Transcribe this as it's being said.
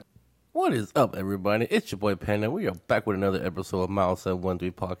What is up, everybody? It's your boy Panda. We are back with another episode of Miles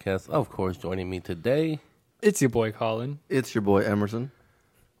 713 Podcast. Of course, joining me today, it's your boy Colin. It's your boy Emerson.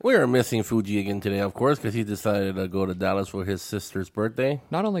 We are missing Fuji again today, of course, because he decided to go to Dallas for his sister's birthday.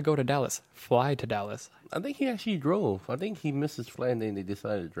 Not only go to Dallas, fly to Dallas. I think he actually drove. I think he missed his flight and then they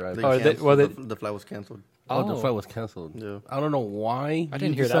decided to drive. The flight was canceled. Oh, the flight was canceled. Yeah. I don't know why. I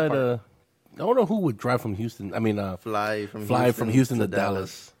didn't hear that part. I don't know who would drive from Houston. Fly from Houston to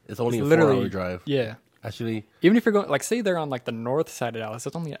Dallas. It's only a literally 4-hour drive. Yeah. Actually, even if you're going, like, say they're on like the north side of Dallas,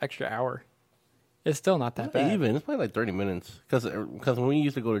 it's only an extra hour. It's still not that bad. Even it's probably like 30 minutes. Because when we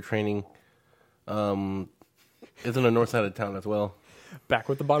used to go to training, it's on the north side of town as well. Back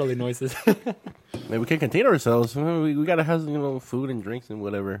with the bodily noises. Maybe we can contain ourselves. We gotta have food and drinks and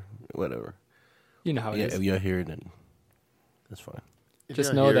whatever. You know how it is. If you're here, then that's fine.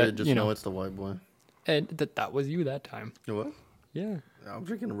 Just know that Just know it's the white boy. And that was you that time. You what? Yeah. I'm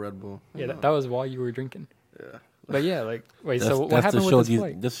drinking a Red Bull. Yeah, that was while you were drinking. Yeah. But yeah, like, wait, so what happened with this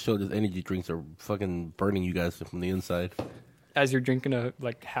flight? This show, these energy drinks are fucking burning you guys from the inside. As you're drinking a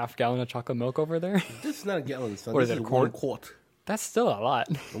half gallon of chocolate milk over there? This is not a gallon, son. What this is it, is a quart? 1 quart. That's still a lot.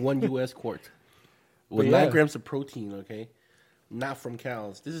 1 U.S. quart. With 9 grams of protein, okay? Not from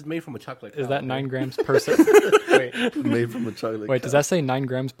cows. This is made from a chocolate cow. Is that 9 grams per serving? Wait. Made from a chocolate Wait, cow. does that say 9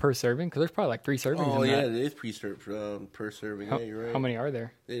 grams per serving? Because there's probably like 3 servings in that. Oh, yeah, it is per serving. How, yeah, you're right. How many are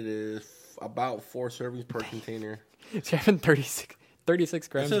there? It is about 4 servings per container. So you're having 36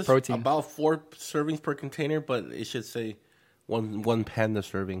 grams of protein. About 4 servings per container, but it should say one panda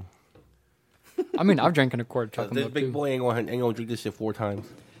serving. I mean, I've drank a quart of chocolate This milk big too. boy ain't gonna drink this shit 4 times.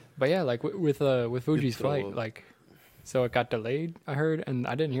 But yeah, like with Fuji's flight, like, so it got delayed, I heard, and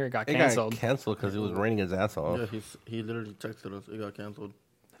I didn't hear it got canceled. It got canceled because it was raining his ass off. Yeah, he literally texted us. It got canceled.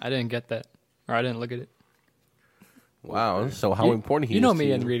 I didn't get that, or I didn't look at it. Wow, so how important he is. You know to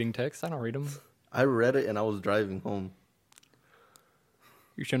me and reading texts. I don't read them. I read it and I was driving home.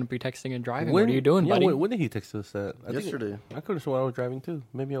 You shouldn't be texting and driving. What are you doing, buddy? When did he text us that? Yesterday. I could have sworn I was driving too.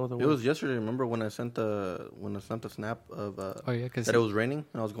 Maybe I was. It was yesterday. Remember when I sent the snap of because that it was raining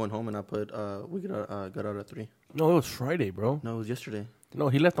and I was going home and I put we got out at 3. No, it was Friday, bro. No, it was yesterday. No,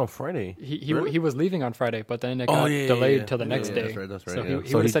 he left on Friday. He Really? he was leaving on Friday, but then it got delayed till the next day. That's right. So yeah.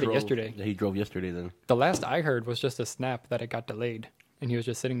 he would have said it yesterday. Yeah, he drove yesterday then. The last I heard was just a snap that it got delayed, and he was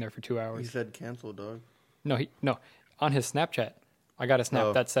just sitting there for 2 He hours. said cancel, dog. No, on his Snapchat, I got a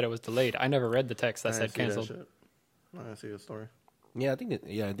snap that said it was delayed. I never read the text that said canceled. I didn't see the story. Yeah, I think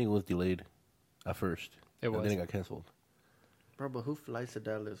it was delayed at first. It was. And then it got canceled. Bro, but who flies to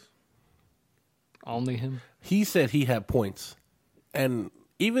Dallas? Only him. He said he had points, and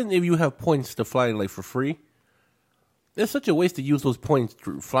even if you have points to fly like for free, it's such a waste to use those points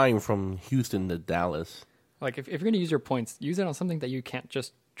flying from Houston to Dallas. Like if you're gonna use your points, use it on something that you can't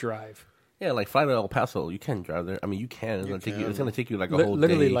just drive. Yeah, like fly to El Paso, you can drive there. I mean, you can. It's gonna take you like a whole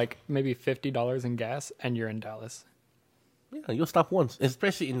Literally, day. like maybe $50 in gas, and you're in Dallas. Yeah, you'll stop once,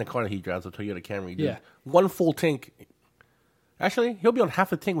 especially in the car that he drives, a Toyota Camry. Dude. Yeah. 1 full tank. Actually, he'll be on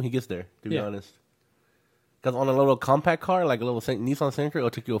half a tank when he gets there, to be honest. Because on a little compact car, like a little Nissan Sentra, it'll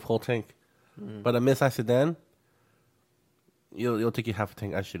take you a full tank. But a midsize sedan, it'll take you half a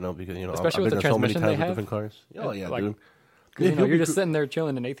tank. I should know because, Especially I've with been the so many transmission times they with have. different cars. Oh, yeah, like, dude. You're just sitting there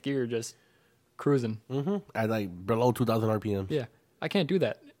chilling in 8th gear, just cruising. Mm-hmm. At like below 2,000 RPM. Yeah. I can't do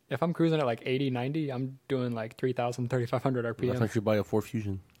that. If I'm cruising at like 80, 90, I'm doing like 3,000, 3,500 RPM. That's why you should buy a Ford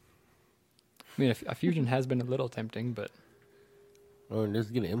Fusion. I mean, a Fusion has been a little tempting, but... Oh, and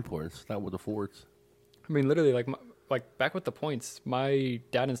just get imports, not with the Fords. I mean, literally, like back with the points, my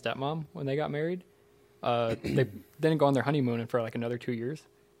dad and stepmom, when they got married, they didn't go on their honeymoon for like another 2 years.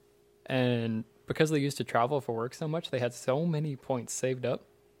 And because they used to travel for work so much, they had so many points saved up.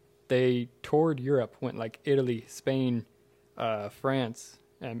 They toured Europe, went like Italy, Spain, France,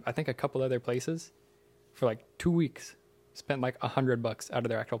 and I think a couple other places for like 2 weeks. Spent like $100 out of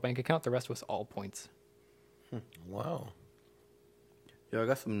their actual bank account. The rest was all points. Wow. Yo, I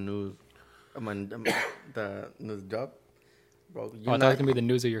got some news. The job, bro. I thought it was gonna be the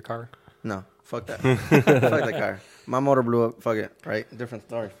news of your car. No, fuck that. Fuck that car. My motor blew up. Fuck it. Right? Different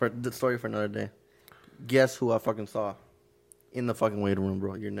story. The story for another day. Guess who I fucking saw in the fucking waiting room,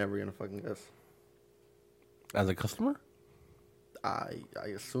 bro? You're never gonna fucking guess. As a customer? I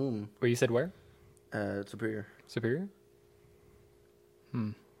assume. Wait, you said where? Superior. Superior?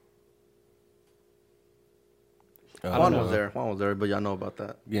 Juan was there, but y'all know about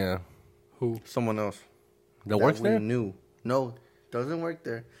that. Yeah. Who? Someone else. That works we there? knew. No, doesn't work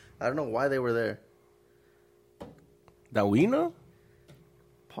there. I don't know why they were there. That we know?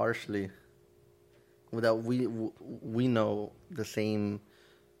 Partially. That we know the same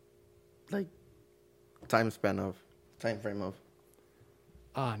like time frame of.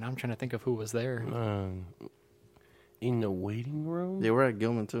 Now I'm trying to think of who was there. In the waiting room? They were at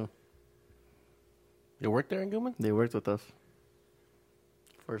Gilman too. They worked there in Gilman? They worked with us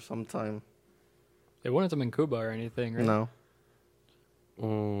for some time. It wasn't them in Cuba or anything, right? No.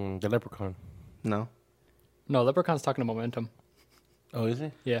 The Leprechaun. No. No, Leprechaun's talking to Momentum. Oh, is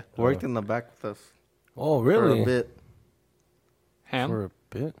he? Yeah. Worked in the back with us. Oh, really? For a bit. Ham? For a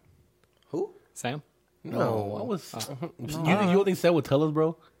bit? Who? Sam? No, I was... You don't think Sam would tell us,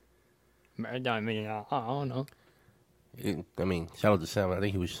 bro? I mean, I don't know. I mean, shout out to Sam. I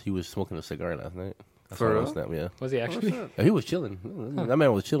think he was smoking a cigar last night. I saw For it on real? Snap, yeah. Was he actually? Yeah, he was chilling. That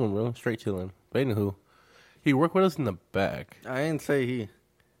man was chilling, bro. Straight chilling. But anywho, he worked with us in the back. I didn't say he.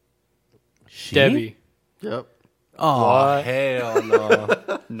 She? Debbie. Yep. Oh, What? hell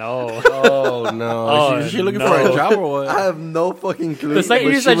no. No. Oh, no. Oh, Is she looking no. for a job or what? I have no fucking clue. The second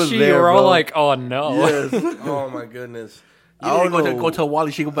but you said was she, there, you were all bro. like, oh no. Yes. Oh, my goodness. You I didn't don't go know. tell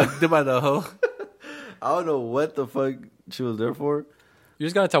Wally she go back to by the hoe. I don't know what the fuck she was there for. You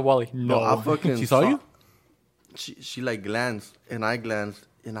just gotta tell Wally, no. Bro, I fucking She saw you? She like glanced, and I glanced,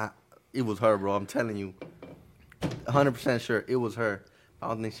 and it was her, bro. I'm telling you, 100% sure it was her. I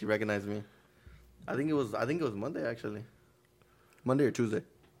don't think she recognized me. I think it was Monday actually, Monday or Tuesday.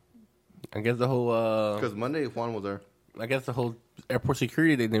 I guess the whole Because Monday Juan was there, I guess the whole airport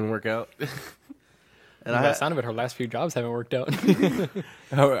security they didn't work out. and By the sound of it, her last few jobs haven't worked out.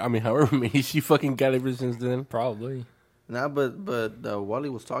 However many she fucking got ever since then. Probably. Nah, but Wally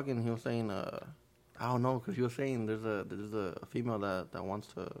was talking. He was saying, I don't know, because he was saying there's a female that wants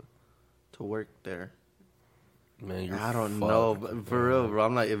to work there. Man, you're I don't fucked, know, but for real, bro.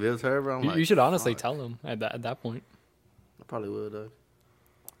 I'm like, if it was her, bro, I'm like, You should honestly fuck. tell him at that point. I probably would.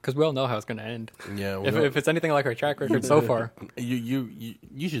 Because we all know how it's gonna end. Yeah, If it's anything like our track record so far.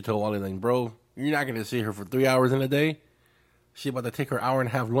 you should tell Wally, like, bro, you're not gonna see her for 3 hours in a day. She about to take her hour and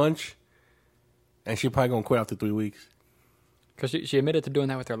a half lunch, and she probably gonna quit after 3 weeks. Because she admitted to doing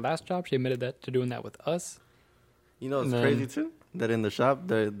that with her last job. She admitted that to doing that with us. You know, it's And crazy too that in the shop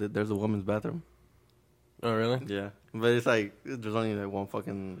there's a woman's bathroom. Oh, really? Yeah, but it's like there's only like one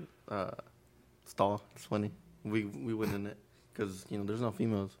fucking stall. It's funny. We went in it because there's no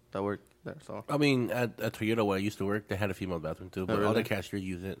females that work there. So I mean, at Toyota where I used to work, they had a female bathroom too, but all really? the cashiers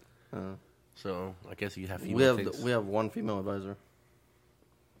use it. So I guess you have female. we have one female advisor.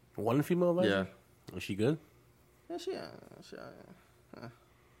 One female advisor? Yeah. Is she good? Yeah,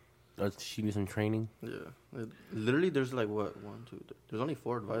 Does she need some training? yeah. Literally, there's like what 1, 2. There's only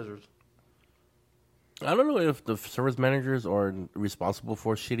 4 advisors. I don't know if the service managers are responsible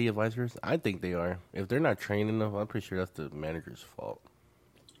for shitty advisors. I think they are. If they're not trained enough, I'm pretty sure that's the manager's fault.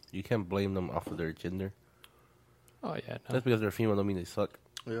 You can't blame them off of their gender. Oh, yeah. No. Just because they're female don't mean they suck.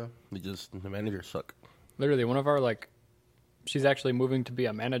 Yeah. The managers suck. Literally, one of our, she's actually moving to be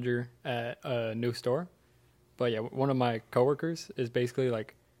a manager at a new store. But yeah, one of my coworkers is basically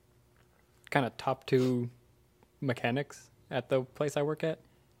kind of top 2 mechanics at the place I work at.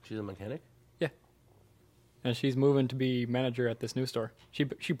 She's a mechanic? Yeah. And she's moving to be manager at this new store. She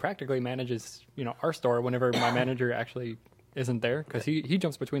practically manages, our store whenever my manager actually isn't there. Because he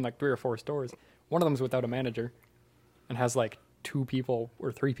jumps between 3 or 4 stores. One of them's without a manager. And has 2 people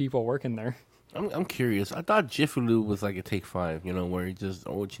or 3 people working there. I'm curious. I thought Jiffy Lube was like a Take 5, where it just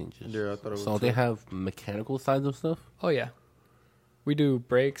oil changes. Yeah, I thought it was So they have mechanical sides of stuff? Oh, yeah. We do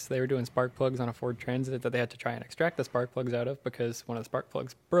brakes. They were doing spark plugs on a Ford Transit that they had to try and extract the spark plugs out of because one of the spark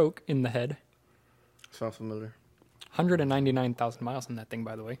plugs broke in the head. Sounds familiar. 199,000 miles on that thing,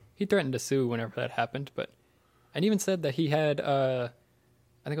 by the way. He threatened to sue whenever that happened, and even said that he had, I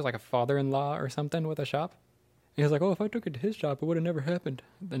think it was a father-in-law or something with a shop. And he was like, oh, if I took it to his shop, it would have never happened.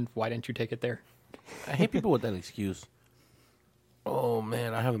 Then why didn't you take it there? I hate people with that excuse. Oh,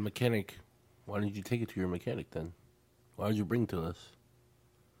 man, I have a mechanic. Why didn't you take it to your mechanic then? Why did you bring it to us?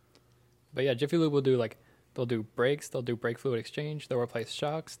 But yeah, Jiffy Lube will do they'll do brakes, they'll do brake fluid exchange, they'll replace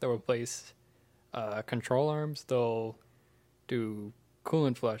shocks, they'll replace control arms, they'll do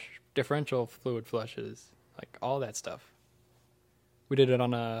coolant flush, differential fluid flushes, all that stuff. We did it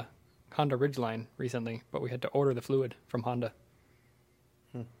on a Honda Ridgeline recently, but we had to order the fluid from Honda.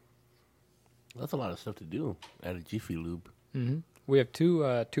 That's a lot of stuff to do at a Jiffy Lube. Mm-hmm. We have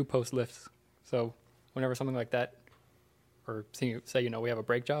two post lifts, so whenever something like that, or say we have a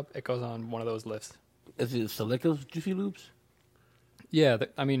brake job, it goes on one of those lifts. Is it selective Jiffy Lubes? Yeah,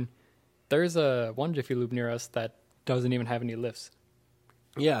 there's one Jiffy Lube near us that doesn't even have any lifts.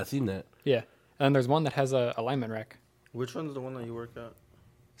 Yeah, I've seen that. Yeah, and then there's one that has a alignment rack. Which one's the one that you work at?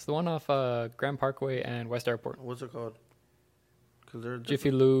 It's the one off Grand Parkway and West Airport. What's it called? Because they're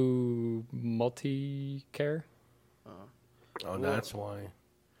Jiffy Lube Multi-Care. Oh, that's why.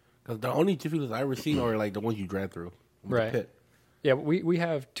 Because the only Jiffy Lubes I ever seen are like the ones you drive through. With Right. The pit. Yeah, we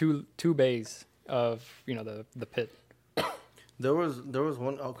have two bays of the pit. There was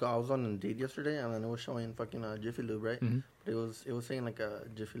one. Okay, I was on Indeed yesterday, and then it was showing fucking Jiffy Lube, right? Mm-hmm. But it was saying like a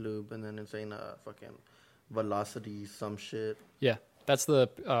Jiffy Lube, and then it's saying fucking Velocity some shit. Yeah, that's the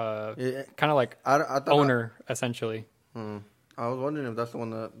kind of like I thought owner essentially. I was wondering if that's the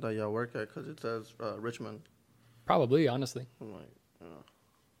one that y'all work at, because it says Richmond. Probably, honestly. I'm like,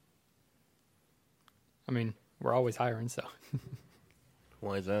 I mean, we're always hiring, so.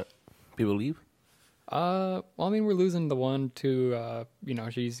 Why is that? People leave? Well, I mean, we're losing the one to,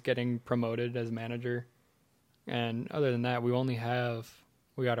 she's getting promoted as manager. And other than that, we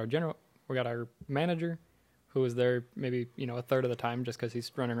got our manager, who was there maybe, a third of the time just because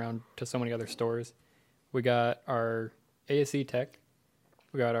he's running around to so many other stores. We got our ASE tech.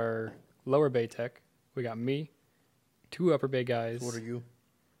 We got our lower bay tech. We got me, 2 upper bay guys. So what are you?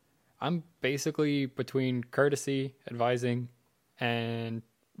 I'm basically between courtesy, advising, and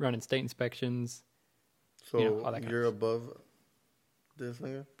running state inspections. So all that kind you're of above this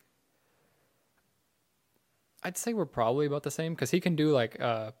nigga? I'd say we're probably about the same because he can do like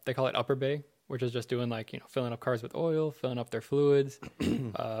they call it upper bay, which is just doing like filling up cars with oil, filling up their fluids,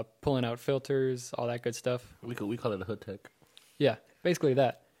 pulling out filters, all that good stuff. We call it a hood tech. Yeah, basically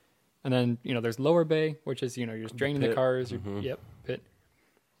that. And then there's lower bay, which is you're just draining the cars. Yep, pit.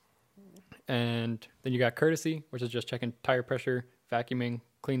 And then you got courtesy, which is just checking tire pressure, vacuuming,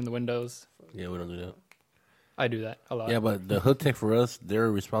 cleaning the windows. Yeah, we don't do that. I do that a lot. Yeah, but the hood tech for us,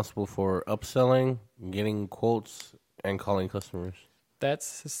 they're responsible for upselling, getting quotes, and calling customers.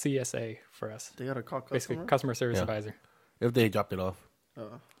 That's CSA for us. They gotta call customer? Basically, customer service advisor. If they dropped it off.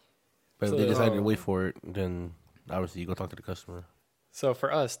 But if they decided to wait for it, then obviously you go talk to the customer. So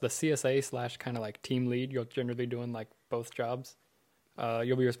for us, the CSA / kind of like team lead, you'll generally be doing like both jobs.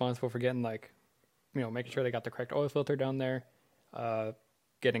 You'll be responsible for getting like, making sure they got the correct oil filter down there,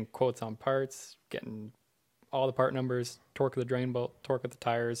 getting quotes on parts, getting all the part numbers, torque of the drain bolt, torque of the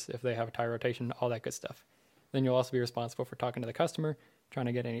tires, if they have a tire rotation, all that good stuff. Then you'll also be responsible for talking to the customer, trying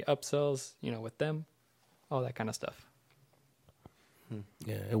to get any upsells, with them, all that kind of stuff.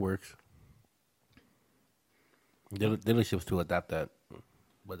 Yeah, it works. Dealerships to adapt that,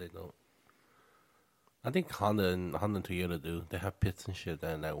 but they don't. I think Honda and Toyota do. They have pits and shit,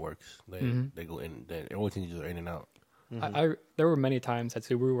 and that works. They go in. Everything just in and out. Mm-hmm. There were many times at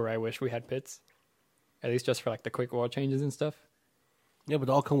Subaru where I wish we had pits, at least just for like the quick oil changes and stuff. Yeah, but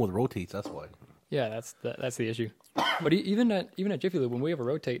they all come with rotates. That's why. Yeah, that's the issue. But even at Jiffy Lube, when we have a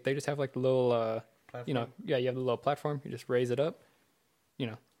rotate, they just have like the little, you have the little platform. You just raise it up.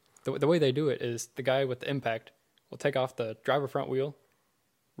 The way they do it is the guy with the impact will take off the driver front wheel,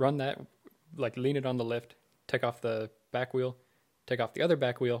 run that, like lean it on the lift, take off the back wheel, take off the other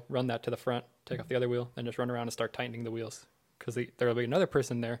back wheel, run that to the front, take off the other wheel, then just run around and start tightening the wheels. Because there will be another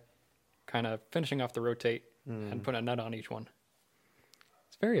person there kind of finishing off the rotate and putting a nut on each one.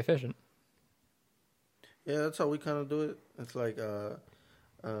 It's very efficient. Yeah, that's how we kind of do it. It's like, how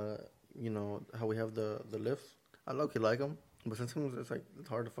we have the lifts. I low-key like them, but sometimes it's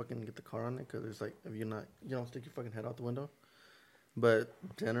hard to fucking get the car on it because it's like if you don't stick your fucking head out the window. But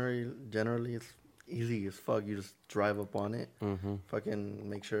generally it's easy as fuck. You just drive up on it, fucking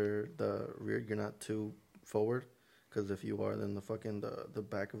make sure the rear you're not too forward, because if you are, then the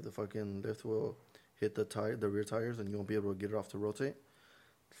back of the fucking lift will hit the rear tires, and you won't be able to get it off to rotate.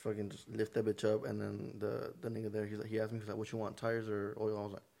 Fucking just lift that bitch up, and then the nigga there, he asked me, he's like, "What you want, tires or oil?" I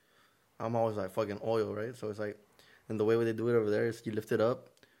was like, I'm always like fucking oil, right? So it's like, and the way they do it over there is you lift it up,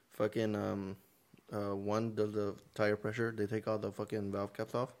 fucking one does the tire pressure, they take all the fucking valve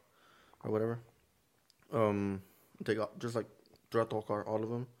caps off or whatever, take off just like throughout the whole car, all of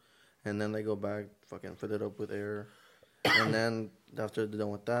them, and then they go back, fucking fill it up with air, and then after they're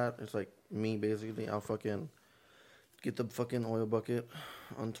done with that, it's like me basically, I'll fucking get the fucking oil bucket,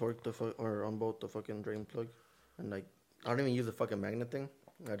 untorque or unbolt the fucking drain plug, and like I don't even use the fucking magnet thing.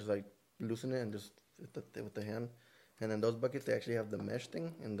 I just like loosen it and just with the hand, and then those buckets, they actually have the mesh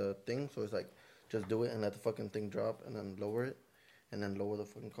thing in the thing, so it's like just do it and let the fucking thing drop, and then lower it, and then lower the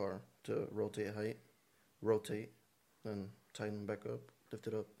fucking car to rotate height, then tighten back up, lift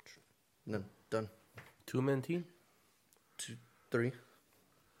it up, and then done. 2-man team? 2, 3.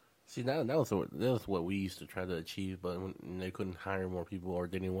 See, that was what we used to try to achieve, but when they couldn't hire more people, or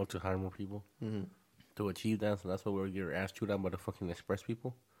they didn't want to hire more people to achieve that, so that's why we were getting ass chewed out by the fucking express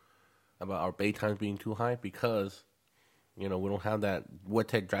people about our bay times being too high, because we don't have that wet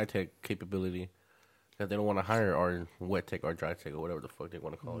tech, dry tech capability, Because they don't want to hire our wet tech or dry tech or whatever the fuck they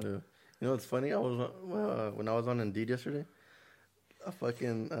want to call it. Yeah. You know what's funny? I was when I was on Indeed yesterday.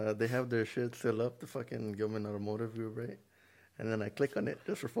 They have their shit still up. The fucking Gilman Automotive Group, right? And then I click on it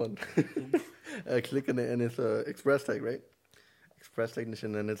just for fun. I click on it and it's Express Tech, right? Express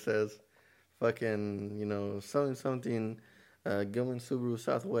Technician, and it says, fucking, something, Gilman Subaru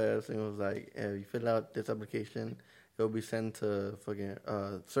Southwest, and it was like, if you fill out this application, it'll be sent to fucking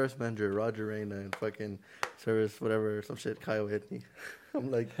service manager Roger Reyna and fucking service whatever, some shit, Kyle Whitney.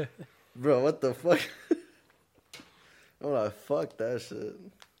 I'm like, bro, what the fuck? I'm like, fuck that shit.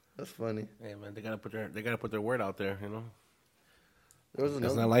 That's funny. Hey man, they gotta put their word out there, you know.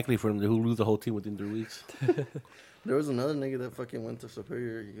 It's not likely for them to lose the whole team within 3 weeks. There was another nigga that fucking went to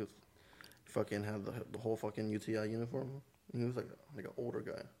Superior. He fucking had the whole fucking UTI uniform. And he was like an older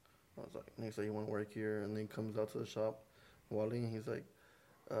guy. I was like, and he said, "You want to work here?" And then he comes out to the shop, Wally, and he's like,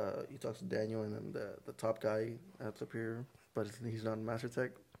 he talks to Daniel and then the top guy at Superior, but he's not Master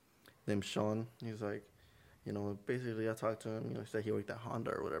Tech, named Sean. He's like, basically I talked to him. He said he worked at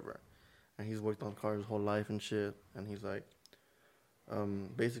Honda or whatever, and he's worked on cars his whole life and shit. And he's like,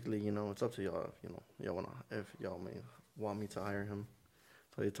 basically, it's up to y'all. If y'all may want me to hire him.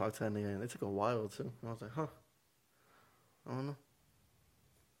 So he talked to that nigga, and it took a while too. And I was like, huh, I don't know.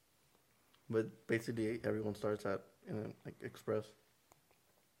 But basically, everyone starts at Express.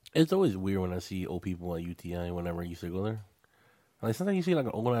 It's always weird when I see old people at UTI whenever I used to go there. Like sometimes you see like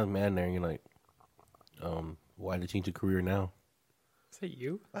an old ass man there, and you're like, why did you change your career now? Is that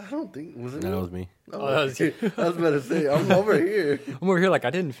you? I don't think was it. No, that was me. Oh, that was you. I was about to say I'm over here. I'm over here like I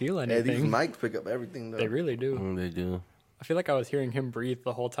didn't feel anything. Hey, these mics pick up everything though. They really do. They do. I feel like I was hearing him breathe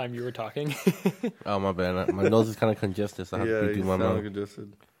the whole time you were talking. Oh my bad. My nose is kind of congested, so I have to breathe through my mouth.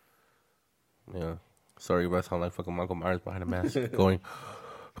 Congested. Yeah. Sorry, but I sound like fucking Michael Myers behind a mask going.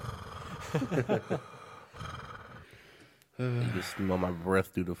 You just smell my breath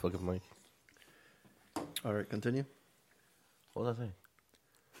through the fucking mic. All right, continue. What was I saying?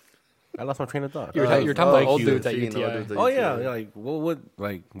 I lost my train of thought. You're talking about old you dudes at seeing UTI. old dudes at Oh UTI. yeah, like what?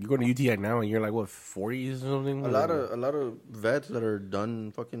 Like you're going to UTI now, and you're like what 40s or something. A lot of vets that are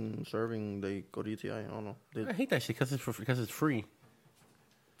done fucking serving, they go to UTI. I don't know. I hate that shit because it's free.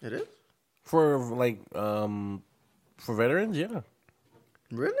 It is? For like for veterans, yeah.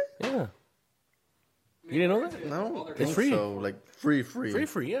 Really? Yeah. You didn't know that? No, It's free. So like free.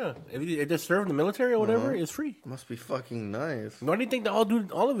 Free, yeah. If they serve in the military or whatever, it's free. Must be fucking nice. Why do you think they all do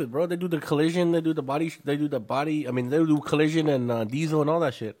all of it, bro? They do the collision, they do the body. I mean, they do collision and diesel and all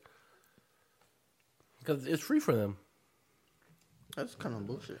that shit. Because it's free for them. That's kind of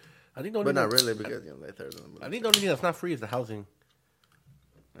bullshit. I think the But only not really because they third them. I think the only thing that's not free is the housing.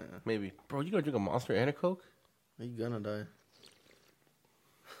 Yeah. Maybe, bro. You gonna drink a Monster and a Coke? You gonna die.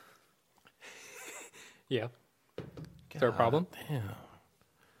 Yeah. Is there a problem? Damn.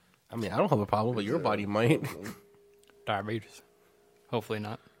 I mean, I don't have a problem, but your body might. Diabetes. Hopefully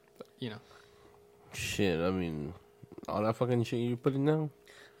not. But, Shit, I mean, all that fucking shit you putting down.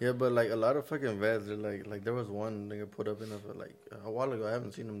 Yeah, but like a lot of fucking vets, they're like there was one nigga put up in a while ago. I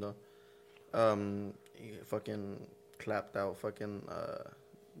haven't seen him though. He fucking clapped out fucking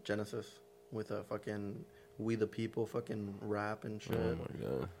Genesis with a fucking We the People fucking rap and shit. Oh my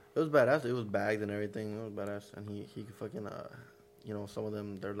god. It was badass. It was bagged and everything. It was badass. And he fucking some of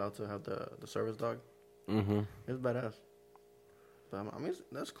them they're allowed to have the service dog. Mm-hmm. It was badass. But I mean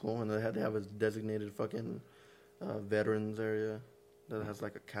that's cool. And they had to have a designated fucking veterans area that has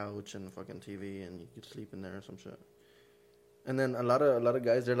like a couch and a fucking TV and you could sleep in there or some shit. And then a lot of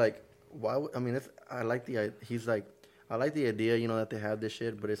guys they're like, why? I like the idea that they have this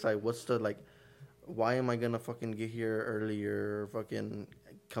shit, but it's like what's the like. Why am I gonna fucking get here earlier or fucking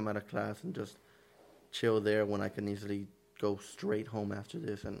come out of class and just chill there when I can easily go straight home after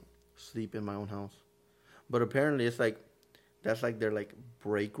this and sleep in my own house? But apparently it's like, that's like their like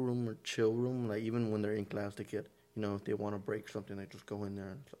break room or chill room. Like even when they're in class, they could, if they want to break something, they just go in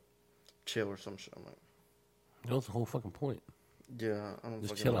there and chill or some shit. I'm like, That was the whole fucking point. yeah, I don't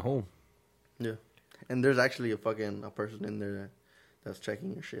Just fucking chill know. at home. Yeah. And there's actually a person in there that's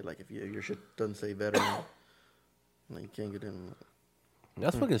checking your shit. Like if your shit doesn't say veteran, like you can't get in.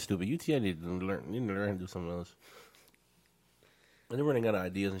 That's fucking stupid. UTI need to learn how to do something else. And they're running out of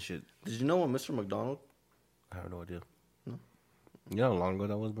ideas and shit. Did you know what Mr. McDonald? I have no idea. No. You know how long ago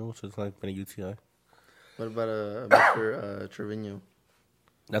that was, bro? So it's like been a UTI. What about Mr. Trevino?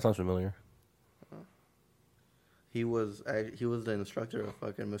 That sounds familiar. He was the instructor of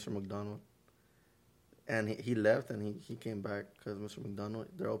fucking Mr. McDonald. And he left and he came back because Mr. McDonald,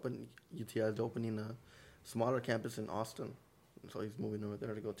 UTI is opening a smaller campus in Austin. So he's moving over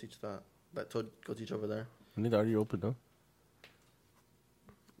there to go teach that. that go teach over there. I think they're already open though.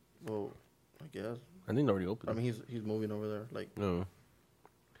 Well, I guess. I think they're already open. I mean, he's moving over there. Like, no.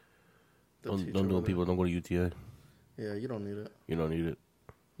 the Don't do teacher people. Don't go to UTI. Yeah, you don't need it. You don't need it.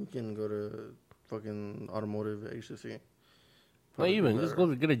 You can go to fucking automotive HCC. Not Probably even. better. Just go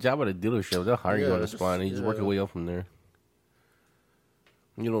get a job at a dealership. They'll hire you on the spot, and you just work your way up from there.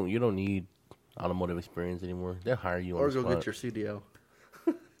 You don't need automotive experience anymore. They'll hire you on Or the go spot. get your CDL.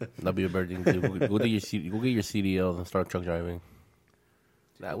 That'd be a better thing to do. Go get your CDL and start truck driving.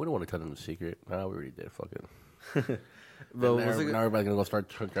 Nah, we don't want to tell them the secret. Nah, we already did. Fuck it. But now everybody's gonna go start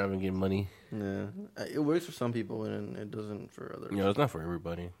truck driving and get money. Yeah, it works for some people and it doesn't for others. You know, it's not for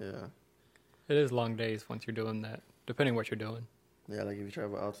everybody. Yeah, It is long days once you're doing that, depending what you're doing. yeah. Like if you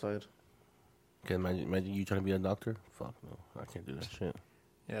travel outside. Okay, imagine you trying to be a doctor. Fuck no, I can't do that shit.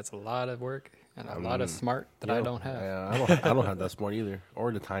 Yeah, it's a lot of work and a lot of smart that I don't have. Yeah, I don't have that smart either,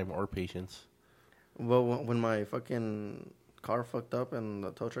 or the time, or patience. Well, when my fucking car fucked up and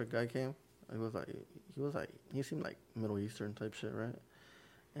the tow truck guy came, he seemed like Middle Eastern type shit, right?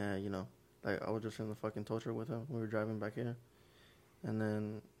 And like I was just in the fucking tow truck with him. We were driving back here, and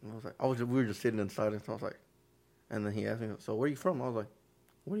then I was like, we were just sitting inside, and so I was like, and then he asked me, "So where are you from?" I was like,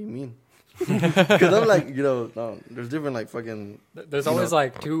 "What do you mean?" Because I'm like, no, there's different like fucking. There's always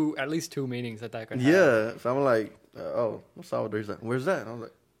like at least two meanings that could have. Yeah, so I'm like, oh, Salvador. He's like, where's that? And I was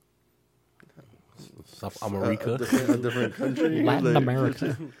like, South America, a different country, Latin like,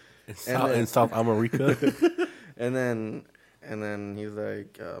 America. in South America. and then he's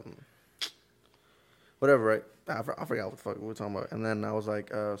like, whatever, right? I forgot what the fuck we were talking about. And then I was like,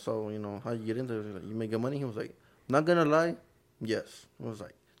 so how you get into it? He's like, you make good money? He was like, not gonna lie, yes. It was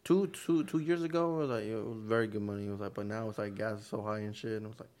like 2 years ago. It was like, it was very good money. He was like, but now it's like gas is so high and shit. And it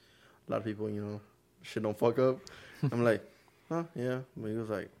was like, a lot of people, shit don't fuck up. I'm like, huh, yeah. But he was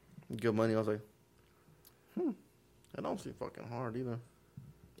like, good money. I was like, I don't seem fucking hard either.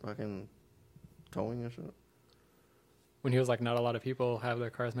 Fucking towing and shit. When he was like, not a lot of people have their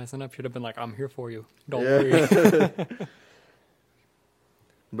cars messing up, should have been like, I'm here for you. Don't Yeah. worry.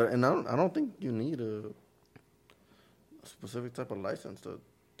 But I don't think you need a specific type of license to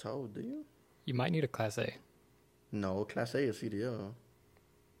tow, do you? You might need a Class A. No, Class A is CDL.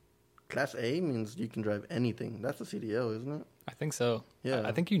 Class A means you can drive anything. That's a CDL, isn't it? I think so. Yeah.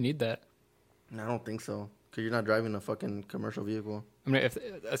 I think you need that. No, I don't think so. Because you're not driving a fucking commercial vehicle. I mean,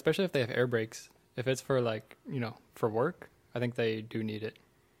 especially if they have air brakes. If it's for like, for work, I think they do need it.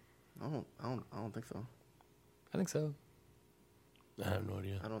 I don't think so. I think so. I have no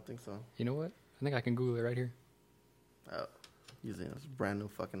idea. I don't think so. You know what? I think I can Google it right here. Using this brand new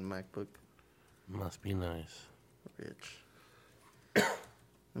fucking MacBook. Must be nice. Rich. Let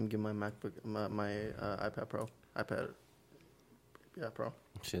me get my MacBook, my iPad Pro. Yeah, Pro.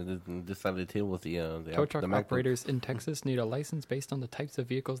 Shit, this side of the table was the Tow truck the MacBook. operators in Texas need a license based on the types of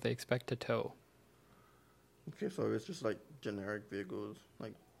vehicles they expect to tow. Okay, so it's just like generic vehicles,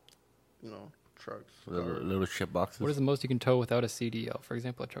 like, trucks. Little ship boxes. What is the most you can tow without a CDL? For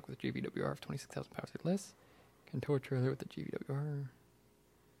example, a truck with a GVWR of 26,000 pounds or less can tow a trailer with a GVWR.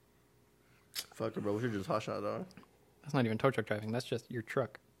 Fuck it, bro. We should just hot shot, dog. That's not even tow truck driving. That's just your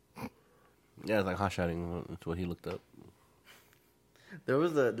truck. Yeah, it's like hot shotting. That's what he looked up. There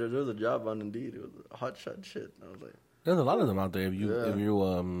was a job on Indeed. It was hot shot shit. I was like, There's a lot of them out there. If you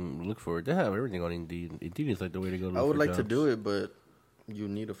look for it, they have everything on Indeed. Indeed is like the way to go. I would like to do it, but you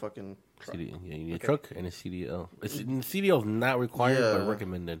need a fucking truck. Yeah, you need a truck and a CDL. CDL is not required, but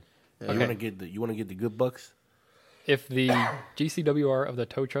recommended. Yeah. You want to get the good bucks. If the GCWR of the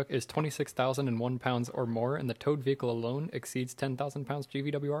tow truck is 26,001 pounds or more and the towed vehicle alone exceeds 10,000 pounds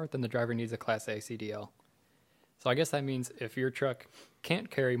GVWR, then the driver needs a Class A CDL. So I guess that means if your truck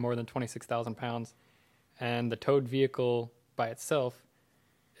can't carry more than 26,000 pounds and the towed vehicle by itself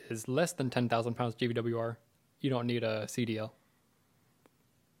is less than 10,000 pounds GVWR, you don't need a CDL.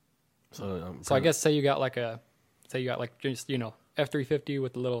 So I guess say you got like just, F350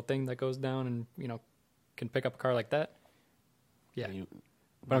 with the little thing that goes down and, can pick up a car like that. Yeah.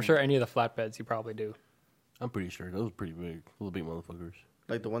 But I'm sure any of the flatbeds you probably do. I'm pretty sure those are pretty big, little big motherfuckers.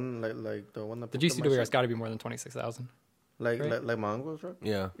 Like the one, like the one that The GCWR has got to be more than 26,000. like right? like my uncle's truck.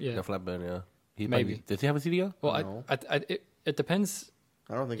 Yeah, Yeah. the flatbed. Yeah, Maybe. Does he have a CDL? Well, No. it depends.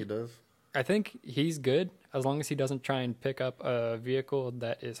 I don't think he does. I think he's good as long as he doesn't try and pick up a vehicle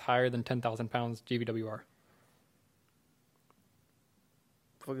that is higher than 10,000 pounds GVWR.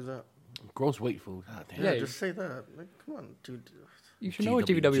 The fuck is that? Gross weight food. God damn. Yeah, Yeah, just say that. Like, come on, dude. You should know what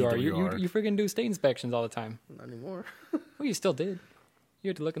GVWR. You GWR. freaking do state inspections all the time. Not anymore. Well, you still did. You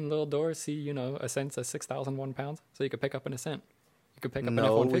had to look in the little door, see, a cent says 6,001 pounds, so you could pick up an ascent. could pick up an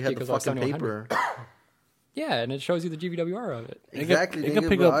No, we F-150 had the because it's fucking 7100. paper. Yeah, and it shows you the GVWR of it. Exactly. it could nigga,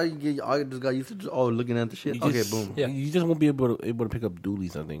 pick but up- I just got used to just looking at the shit. You Okay, just- boom. Yeah. You just won't be able to pick up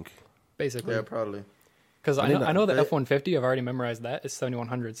dualies, I think. Basically. Yeah, probably. Because I I think know the that- F-150, I've already memorized that. It's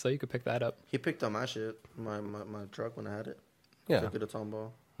 7100, so you could pick that up. He picked up my shit, my truck when I had it. Yeah. Took it to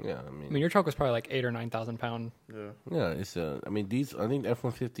Tomball. Yeah, I mean, your truck was probably like 8 or 9,000 pound. Yeah. yeah, it's I mean these. I think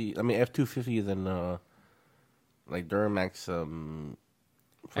F-150. I mean F-250 is in like Duramax.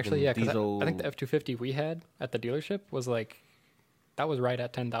 Actually, yeah, because diesel. I think the F-250 we had at the dealership was like, that was right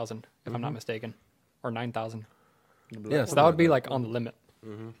at 10,000, if I'm not mistaken, or 9,000. Yeah, So that would be like on the limit.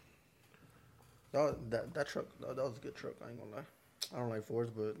 That truck, that was a good truck. I ain't gonna lie. I don't like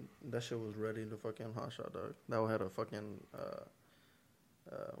Fords, but that shit was ready to fucking hot shot, dog. That one had a fucking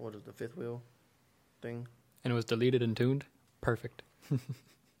what is the fifth wheel thing? And it was deleted and tuned. Perfect. Yeah,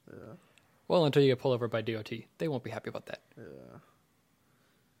 Well, until you get pulled over by DOT. They won't be happy about that. yeah.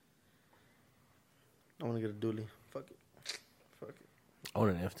 I want to get a dually. Fuck it. I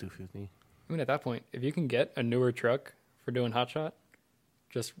want an F-250. I mean, at that point, if you can get a newer truck for doing hot shot,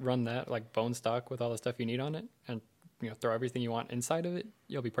 just run that like bone stock with all the stuff you need on it, and throw everything you want inside of it.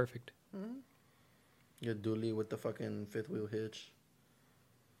 You'll be perfect. Get a dually with the fucking fifth wheel hitch.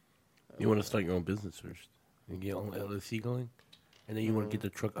 You want to start your own business first. You get on LLC going, and then you want to get the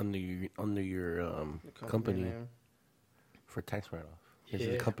truck under your The company name. for tax write-off. This is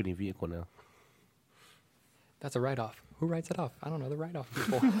Yeah. a company vehicle now. That's a write-off. Who writes it off? I don't know. The write-off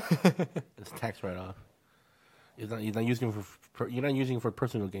people. It's tax write-off. You're not using it for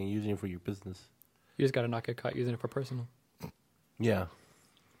personal gain. You're using it for your business. You just got to not get caught using it for personal. Yeah.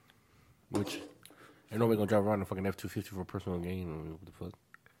 Which, ain't nobody gonna drive around a fucking F-250 for personal gain. Or what the fuck?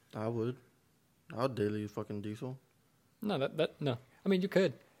 I would daily fucking diesel. No, no. I mean, you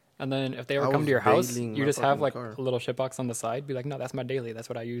could. And then if they ever I come was to your house, bailing you my just have fucking like car. a little shit box on the side. Be like, no, that's my daily. That's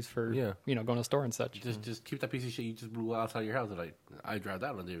what I use for, Yeah. going to the store and such. Just keep that piece of shit you just blew outside your house. Like I drive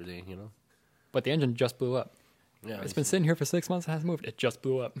that one every day. But the engine just blew up. Yeah. It's been sitting here for 6 months and hasn't moved. It just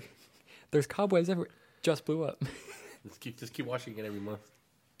blew up. There's cobwebs everywhere. Just blew up. Just keep washing it every month.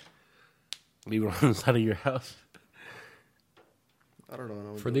 Leave it on the side of your house. I don't know. What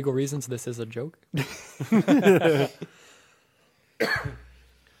I would For do. legal reasons, this is a joke.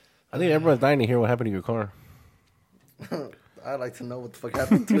 I think everyone's dying to hear what happened to your car. I'd like to know what the fuck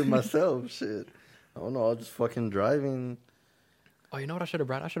happened to it myself. Shit. I don't know. I was just fucking driving. Oh, you know what I should have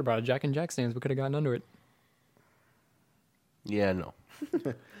brought? I should have brought a Jack and Jack stands. We could have gotten under it. Yeah, no.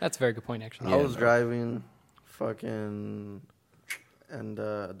 That's a very good point, actually. I was driving, fucking, and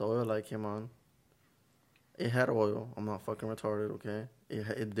the oil light came on. It had oil. I'm not fucking retarded, okay?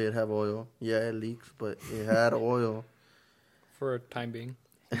 It did have oil. Yeah, it leaks, but it had oil. For a time being.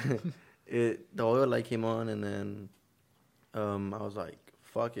 The oil light came on, and then I was like,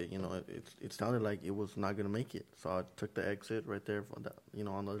 fuck it, it sounded like it was not gonna make it. So I took the exit right there for that,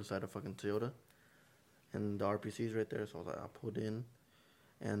 on the other side of fucking Toyota, and the RPC's right there. So I was like, I pulled in,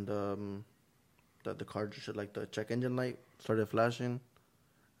 and the car just like the check engine light started flashing,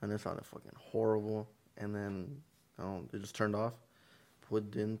 and it sounded fucking horrible. And then it just turned off,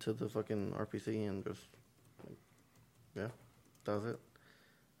 put into the fucking RPC, and just yeah, that was it.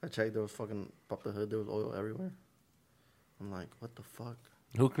 I checked, there was fucking popped the hood, there was oil everywhere. I'm like, what the fuck?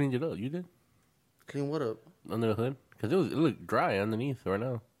 Who cleaned it up? You did? Clean what up? Under the hood? Because it looked dry underneath right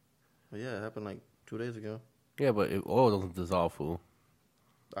now. Well, yeah, it happened like 2 days ago. Yeah, but oil doesn't dissolve, fool.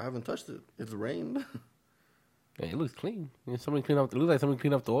 I haven't touched it. It's rained. Yeah, it looks clean. It looks like somebody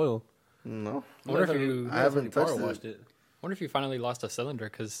cleaned up the oil. No. I wonder if you I haven't touched it. wonder if you finally lost a cylinder,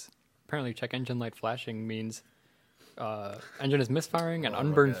 because apparently check engine light flashing means engine is misfiring and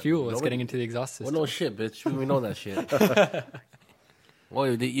unburned God. fuel is Nobody- getting into the exhaust Well, system. no shit, bitch. We know that shit. Well,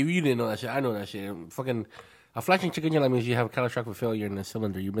 if you didn't know that shit, I know that shit. Fucking a flashing check engine light means you have catastrophic failure in the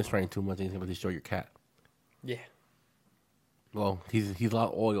cylinder. You're misfiring too much, and it's going to destroy your cat. Yeah. Well, he's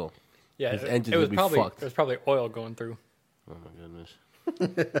lost oil. Yeah, His it engine's was gonna be probably fucked. it was probably oil going through. Oh my goodness.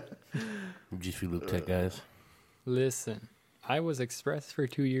 Jiffy Lube Tech guys. Listen, I was Express for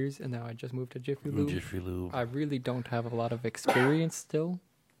 2 years, and now I just moved to Jiffy Lube. Jiffy Lube. I really don't have a lot of experience still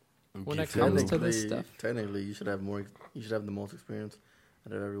when it Jiffy comes Lube. to this stuff. Technically, you should have more. You should have the most experience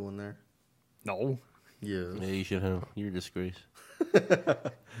out of everyone there. No. Yeah. Yeah, you should have. You're a disgrace.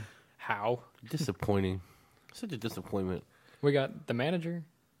 How? Disappointing. Such a disappointment. We got the manager,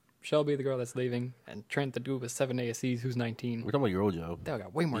 Shelby, the girl that's leaving, and Trent, the dude with 7 ASCs, who's 19. We're talking about your old job. They all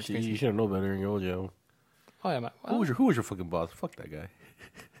got way more You should, experience. you should know better in your old job. Oh, yeah, Who was your fucking boss? Fuck that guy.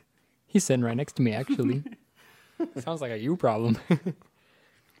 he's sitting right next to me, actually. Sounds like a you problem.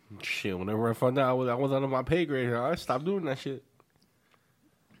 Shit, whenever I found out I was out of my pay grade, I stopped doing that shit.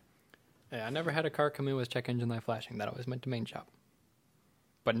 Yeah, I never had a car come in with check engine light flashing. That always meant to main shop.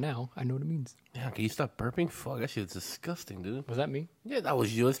 But now I know what it means. Yeah, can you stop burping? Fuck, that shit's disgusting, dude. Was that me? Yeah, that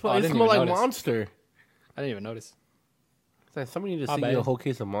was you. It I smelled didn't even like notice. Monster. I didn't even notice. It's like somebody need to My sing you a bad. whole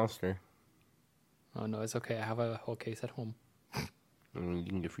case of Monster. Oh, no, it's okay. I have a whole case at home. I mean, you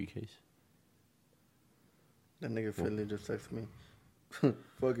can get a free case. That nigga Philly just texted me.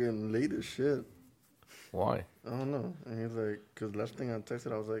 Fucking late as shit. Why? I don't know. And he's like, because last thing I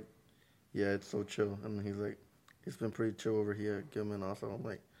texted, I was like, yeah, it's so chill. And he's like, it's been pretty chill over here at Gilman also. I'm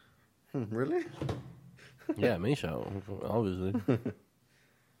like, really? Yeah, main shop, obviously.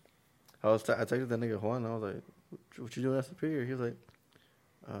 I texted that nigga Juan. I was like, what you doing at Superior? He was like,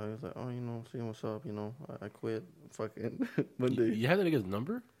 oh, you know, seeing what's up. You know, I quit fucking Monday. You have that nigga's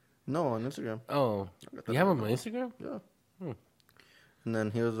number? No, on Instagram. Oh, you have him on Instagram? Yeah. Hmm. And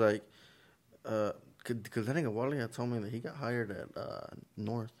then he was like, because that nigga Wally had told me that he got hired at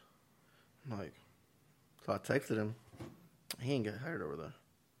North. I'm like, so I texted him. He ain't get hired over there.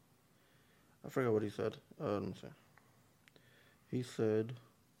 I forgot what he said. Let me see. He said,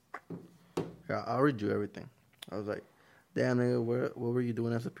 yeah, I'll read you everything. I was like, damn nigga, what were you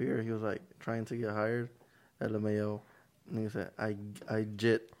doing at Superior? He was like, trying to get hired at LMAO. And he said, I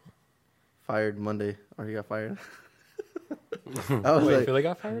jit fired Monday, or he got fired. I was Wait, like, Philly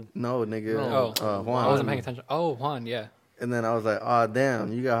got fired? no, nigga. Oh, Juan. I wasn't paying attention. Oh, Juan, yeah. And then I was like, oh,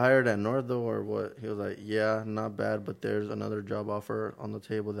 damn, you got hired at North though, or what? He was like, yeah, not bad, but there's another job offer on the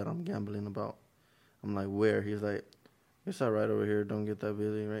table that I'm gambling about. I'm like, where? He's like, it's all right over here. Don't get that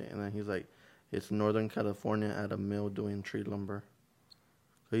busy, right? And then he's like, it's Northern California at a mill doing tree lumber.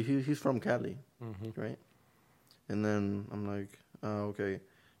 So he's from Cali, right? And then I'm like, okay,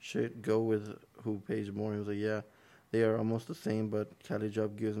 shit, go with who pays more. He was like, yeah, they are almost the same, but Cali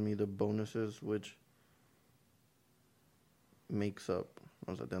job gives me the bonuses, which makes up.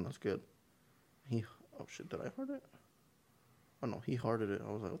 I was like, damn, that's good. Oh shit, did I heart it? Oh no, he hearted it.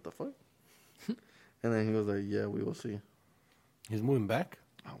 I was like, what the fuck? And then he was like, yeah, we will see. He's moving back?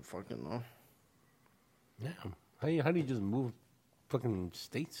 I don't fucking know. Damn. How do you just move fucking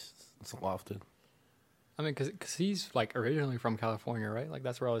states so often? I mean, because he's, like, originally from California, right? Like,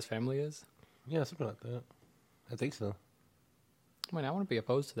 that's where all his family is. Yeah, something like that. I think so. I mean, I wouldn't be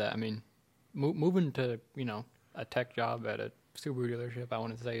opposed to that. I mean, moving to, you know, a tech job at a Subaru dealership, I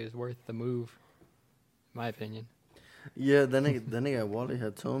wouldn't say is worth the move, in my opinion. Yeah, then nigga Wally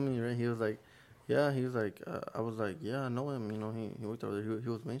had told me, right? He was like, yeah, he was like, I was like, yeah, I know him. You know, he worked over there. He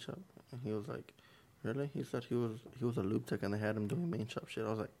was main shop. And he was like, really? He said he was a lube tech and they had him doing main shop shit. I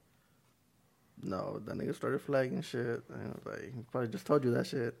was like, no, that nigga started flagging shit. And I was like, he probably just told you that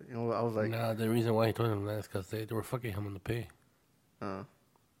shit. You know, I was like, Nah, the reason why he told him that is because they were fucking him on the pay.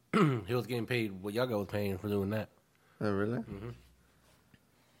 He was getting paid what Yaga was paying for doing that. oh, really? Mm-hmm.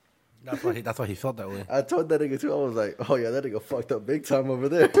 That's why he felt that way. I told that nigga too. I was like, oh yeah, that nigga fucked up big time over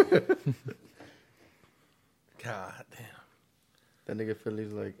there. God damn. That nigga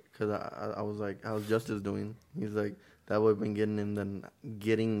Philly's like, cause I was like, how's Justice doing? He's like, that would have been getting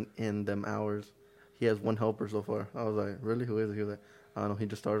in them hours. He has one helper so far. I was like, really? Who is it? He was like, I don't know. He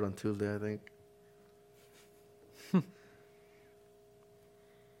just started on Tuesday, I think.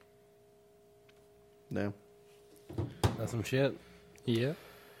 Damn. That's some shit. Yeah.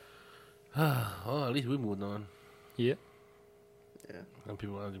 Well, at least we moved on. Yeah. Yeah. I'm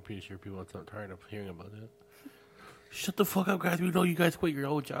pretty sure people are tired of hearing about it. Shut the fuck up, guys. We know you guys quit your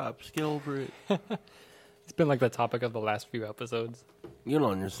old jobs. Get over it. It's been like the topic of the last few episodes. You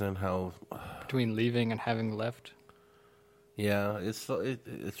don't understand how. Between leaving and having left. Yeah, it's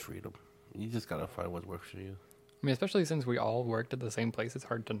freedom. You just gotta find what works for you. I mean, especially since we all worked at the same place, it's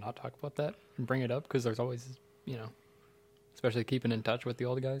hard to not talk about that and bring it up because there's always, you know, especially keeping in touch with the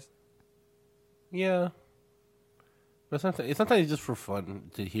old guys. Yeah. But sometimes it's just for fun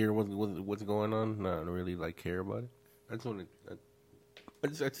to hear what's going on, not really like care about it. I just want to. I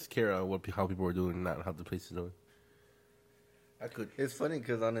just care about how people are doing, not how the place is doing. I could. It's funny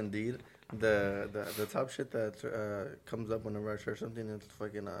because on Indeed, the top shit that comes up whenever I share something, it's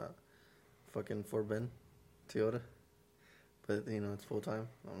fucking for Ben, Toyota. But you know it's full time.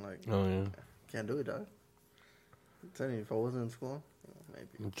 I'm like, oh yeah, can't do it, dog. I'm telling you, if I wasn't in school,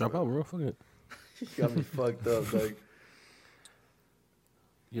 maybe drop out, bro. Fuck it. You got me fucked up, dog.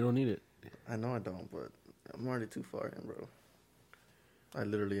 You don't need it. I know I don't, but I'm already too far in, bro. I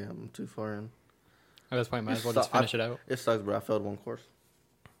literally am too far in. At this point, might as well just finish it out. It sucks, bro. I failed one course.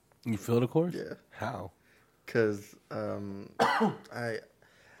 You failed a course? Yeah. How? Because I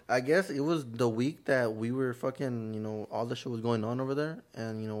guess it was the week that we were fucking, you know, all the shit was going on over there.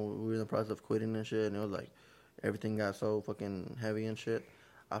 And, you know, we were in the process of quitting and shit. And it was like, everything got so fucking heavy and shit.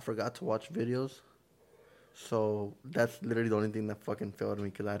 I forgot to watch videos. So that's literally the only thing that fucking failed me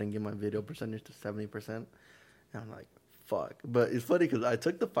because I didn't get my video percentage to 70%. And I'm like, fuck. But it's funny because I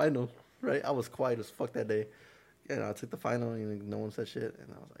took the final, right? I was quiet as fuck that day. And I took the final and no one said shit. And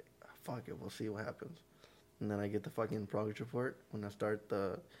I was like, fuck it, we'll see what happens. And then I get the fucking progress report when I start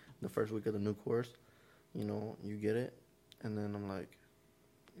the first week of the new course. You know, you get it. And then I'm like,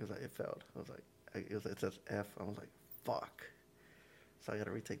 it failed. I was like, it says F. I was like, fuck. So I got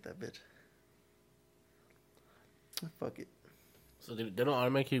to retake that bitch. Fuck it. So they don't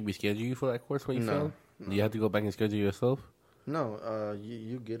automatically reschedule you for that course when you fail? No. You have to go back and schedule yourself? No,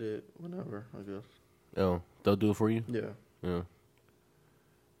 you get it whenever, I guess. Oh, they'll do it for you? Yeah. Yeah.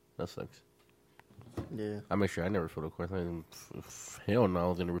 That sucks. Yeah. I make sure I never failed a course. Hell no, I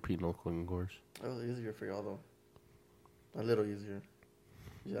was going to repeat no cooking course. It was easier for y'all, though. A little easier.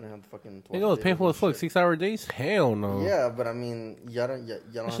 You don't have to fucking... It was painful as fuck. 6-hour days? Hell no. Yeah, but I mean, y'all don't That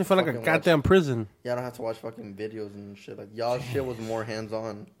have shit to felt like a fucking goddamn watch, prison. y'all don't have to watch fucking videos and shit. Like, y'all shit was more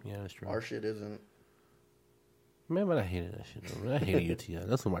hands-on. Yeah, that's true. Our shit isn't. Man, but I hated that shit, though. I hated UTI.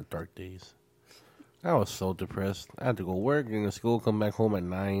 Those were my dark days. I was so depressed. I had to go work, and to school, come back home at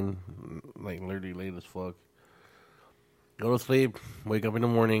 9. Like, literally late as fuck. Go to sleep, wake up in the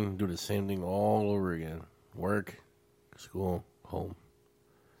morning, do the same thing all over again. Work, school, home.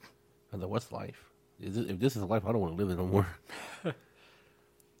 I was like, what's life? If this is life, I don't want to live it no more.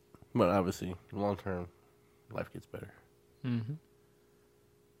 But obviously, long term, life gets better. Mm-hmm.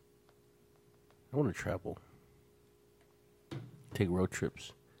 I want to travel. Take road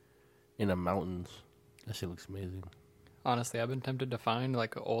trips in the mountains. That shit looks amazing. Honestly, I've been tempted to find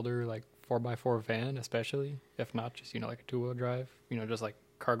like an older like 4x4 van, especially if not just like a 2-wheel drive, just like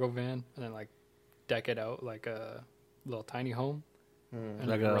cargo van, and then like deck it out like a little tiny home. And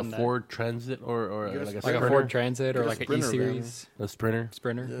Like a Ford Transit or like a like a Ford Transit or like an Sprinter E-Series. A Sprinter.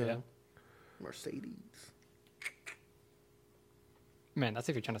 Yeah. Mercedes. Man, that's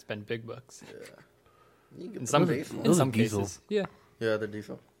if you're trying to spend big bucks. Yeah. You can In get some, the base in one. Those some are diesel. cases. Yeah. Yeah, they're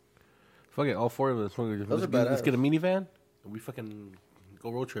diesel. Fuck it, all four of us. Those are Let's badass. get a minivan and we fucking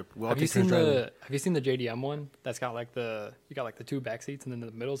go road trip. We'll all Have you take seen turns driving. the JDM one? That's got like you got like the 2 back seats, and then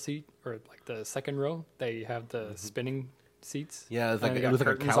the middle seat or like the second row, they have the spinning seats. Yeah, it's and like they it got looks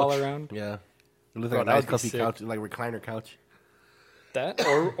like a curtains couch. all around. Yeah, it looks Bro, like a that nice would be comfy sick. couch, like recliner couch. That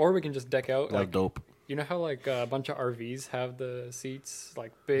or we can just deck out That's like dope. you know how like a bunch of RVs have the seats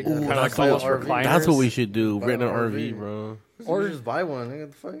like big, Ooh, kind of that's like almost what- recliners. That's what we should do. Buy Rent an an RV, RV. bro. Or- Or just buy one.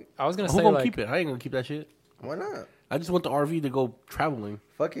 Nigga, the fuck? I was gonna Who say gonna like keep it? I ain't gonna keep that shit. Why not? I just want the RV to go traveling.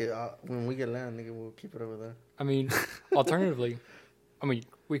 Fuck it. When we get land, nigga, we'll keep it over there. I mean, alternatively,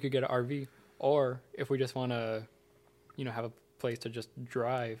 we could get an RV, or if we just want to, have a place to just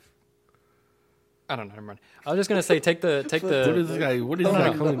drive. I don't know. Never mind. I was just gonna say take What is the. this guy? What is this guy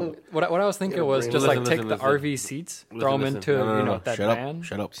no. calling? What I was thinking Yeah, was brain. just like Listen, take listen, the listen. RV seats, throw them Listen. into No. that Shut van.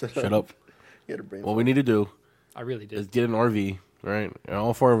 up. Shut up. You had a brain. What we need to do I really is did. get an RV, right? And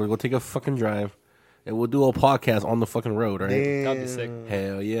all four of us go take a fucking drive, and we'll do a podcast on the fucking road, right? Damn. That'd be sick.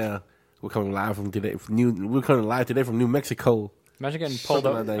 Hell yeah. We're coming live today from New Mexico. Imagine getting pulled Something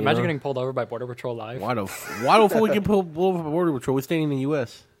over. like that, Imagine know? getting pulled over by Border Patrol live. Why the fuck we get pulled over by Border Patrol? We're staying in the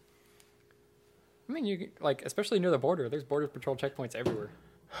U.S. I mean, especially near the border. There's Border Patrol checkpoints everywhere.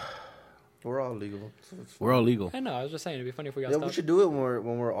 We're all legal. So it's We're all legal. I know. I was just saying it'd be funny if we got Yeah, stopped. we should do it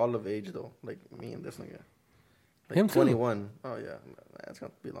when we're all of age though. Like me and this nigga. Like Him too. 21. Oh yeah, that's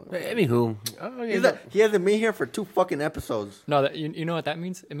gonna be long. Anywho, He hasn't been here for 2 fucking episodes. No, you know what that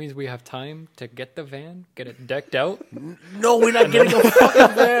means? It means we have time to get the van, get it decked out. no, we're not getting a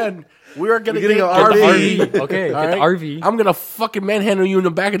fucking van. We are gonna We're get getting an an RV. RV. Okay, All get the right? RV. I'm gonna fucking manhandle you in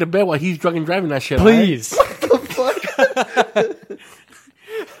the back of the bed while he's drunk and driving that shit. Please.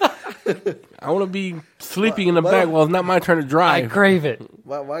 I want to be sleeping in the back while it's not my turn to I drive. crave it.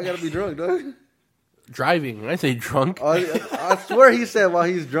 Why I gotta be drunk, dog? Driving. I say drunk. I swear he said while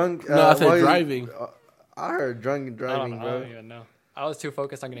he's drunk. No, I said while he's- driving. I heard drunk and I don't driving, know. I don't even know. I was too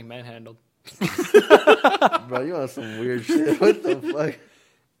focused on getting manhandled. bro. You on some weird shit? What the fuck?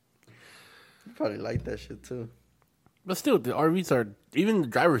 You probably like that shit too. But still, the RVs are, even the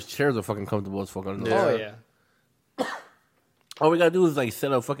driver's chairs are fucking comfortable as fuck. On Yeah. Oh yeah. All we gotta do is like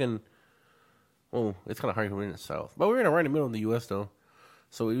set up fucking. Oh, it's kind of hard because we're in the south, but we're in right in the middle of the U.S. though,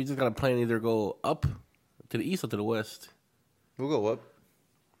 so we just gotta plan either go up to the east or to the west. We'll go up.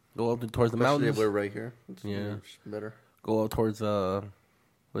 Go up towards the Especially mountains. if we're right here. It's Yeah. better. Go up towards what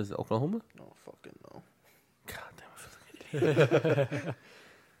is it, Oklahoma? No fucking no. God damn, I feel like an idiot.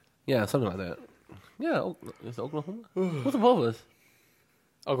 Yeah, something like that. Yeah, it's Oklahoma. What's above us?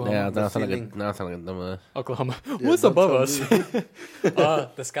 Oklahoma. Yeah, now I sound ceiling. like a dumbass. Oklahoma. Yeah, What's don't above tell us? me.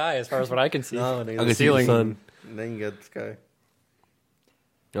 The sky, as far as what I can see. No, I nigga, can the see the ceiling. sun. Then you get the sky.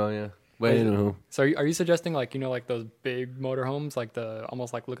 Oh yeah. Wait, anywho. So are you suggesting like like those big motorhomes, like the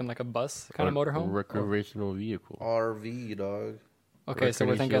almost like looking like a bus kind of motorhome? Recreational vehicle. RV, dog. Okay, so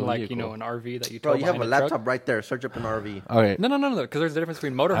we're thinking recreational like vehicle. an RV that you Bro, tow you have a behind truck? laptop right there. Search up an RV. Okay. No, because there's a difference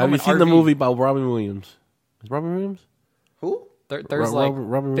between motorhome Have you and seen RV. the movie about Robin Williams? Is Robin Williams? Who? There's like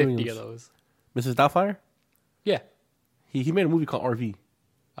Robin 50 Williams. of those. Mrs. Doubtfire? Yeah, He made a movie called RV.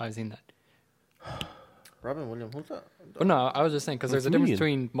 I've seen that. Robin Williams. Who's that? But no, I was just saying because there's a difference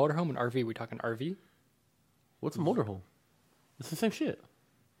Comedian. between motorhome and RV. We talking RV? What's a motorhome? It's the same shit.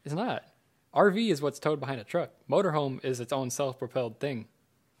 It's not. RV is what's towed behind a truck. Motorhome is its own self-propelled thing,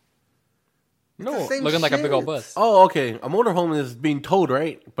 It's the No. same looking like a big old shit. bus. Oh, okay. A motorhome is being towed,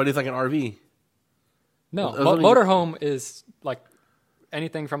 right? But it's like an RV. No, There's only- motorhome is like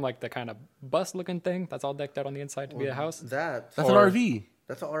anything from like the kind of bus-looking thing that's all decked out on the inside to be a house. That's That's an Or- RV.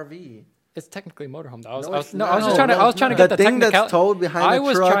 an RV. It's technically a motorhome. Though. No, I was it's just not. trying to. I was trying to get the thing that's technicality. towed behind I the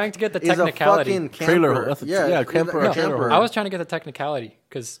was truck trying to get the is a technicality. fucking camper. Trailer. That's a- yeah, camper or no, trailer. I was trying to get the technicality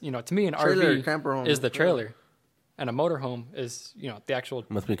because to me an Trailer, RV camper home. is the trailer, and a motorhome is the actual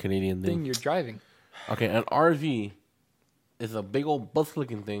Must be a Canadian thing thing. you're driving. Okay, an RV is a big old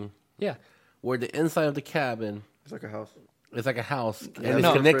bus-looking thing Yeah, where the inside of the cabin It's like a house. is like a house and Yeah, it's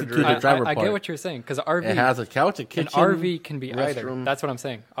no, connected to the I, driver I part. get what you're saying because RV It has a couch, a an kitchen. RV can be either. restroom. That's what I'm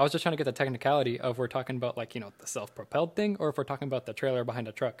saying. I was just trying to get the technicality of we're talking about like the self-propelled thing or if we're talking about the trailer behind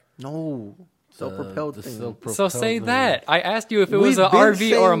a truck. No. Self-propelled the thing. self-propelled So say thing. that. I asked you if it was We've an been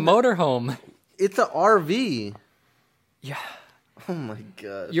RV or a saying- motorhome. It's a RV. Yeah. Oh my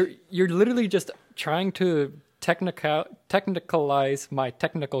god. You're literally just trying to technicalize my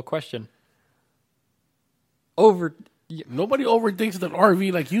technical question. Nobody overthinks an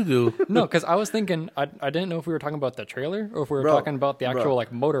RV like you do. No, because I was thinking I didn't know if we were talking about the trailer or if we were Bro, talking about the actual bro,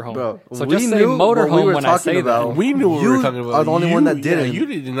 like motorhome. bro, So we just say knew what we motorhome were when I talking say about. that. We knew what we You were talking about. are the only one that Yeah, didn't. you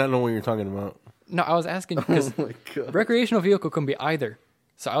did not know what you were talking about. No, I was asking because Oh my god. recreational vehicle can be either.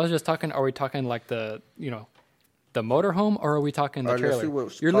 So I was just talking. Are we talking like the the motorhome or are we talking the All right, let's trailer? see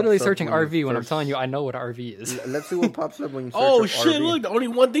what You're literally pops up searching when you RV when I'm search. telling you I know what RV is. Let's see what pops up when you search Oh up shit! RV. Look, the only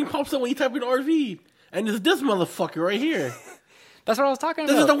one thing pops up when you type in RV, and it's this motherfucker right here. That's what I was talking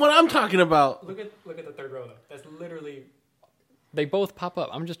This about. is the one I'm talking about. Look at the third row though. That's literally. They both pop up.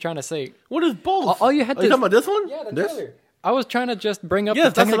 I'm just trying to say. What is both? All you had Are you to- talking about this one? Yeah, the This? trailer. I was trying to just bring up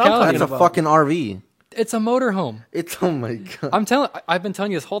Yes, the that's what I'm technicality. That's a fucking RV. It's a motorhome. It's oh my god. I've been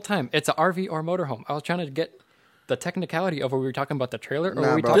telling you this whole time. It's a RV or motorhome. I was trying to get the technicality of were we talking about the trailer or Nah,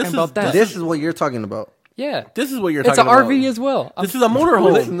 were we bro. talking This about is- that? This is what you're talking about. Yeah, This is what you're it's talking an about. RV as well. This is a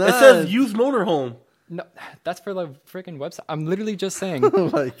motorhome. It's It not. says used motorhome. No, that's for the freaking website. I'm literally just saying. Oh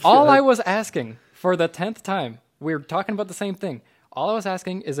my All God. I was asking for the 10th time, we're talking about the same thing. All I was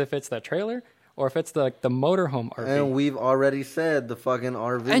asking is if it's the trailer or if it's the motorhome RV. And we've already said the fucking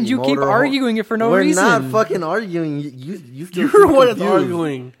RV. And you keep motorhome. arguing it for no We're reason. not fucking arguing. You still You're seem the one that's confused.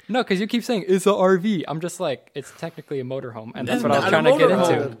 arguing. No, because you keep saying it's an RV. I'm just like, it's technically a motorhome, and that's It's what I was not trying a to get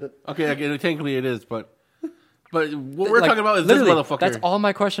motorhome. into. Okay, technically it is, but what we're Like, talking about is this literally, motherfucker. That's all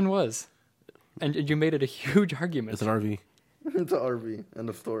my question was, and you made it a huge argument. It's an RV. It's an RV. End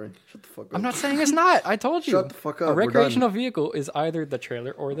of story. Shut the fuck up. I'm not saying it's not. I told you. Shut the fuck up. A We're recreational vehicle is either the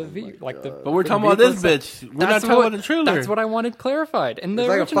trailer or the like the. But we're the talking about vehicle this itself. bitch. We're not That's talking what- about the trailer. That's what I wanted clarified in the It's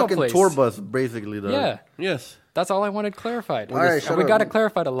like a original fucking place. tour bus, basically. Though. Yeah, Yes. that's all I wanted clarified. All right, And shut we up. got it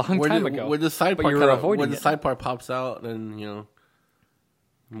clarified a long time ago. Where the side but part you were kinda- avoiding when the it. side part pops out, then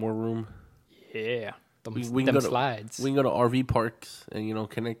more room. Yeah, them, We them can go to, slides. We can go to RV parks and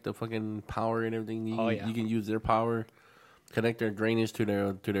connect the fucking power and everything. You, Oh, yeah. you can use their power, connect their drainage to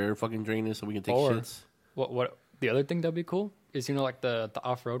their fucking drainage, so we can take Or- shits. What the other thing that'd be cool is like the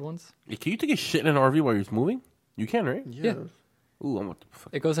off road ones. Yeah, can you take a shit in an RV while you're moving? You can, right? Yeah. Ooh, I'm about to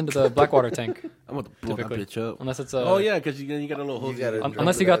It goes into the Blackwater tank I'm about to blow that typically. bitch up. unless it's Oh yeah, because you got a little hose. You gotta-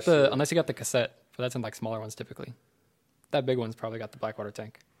 unless you Drink got that the shit. unless you got the cassette. But that's in like smaller ones typically. That big one's probably got the Blackwater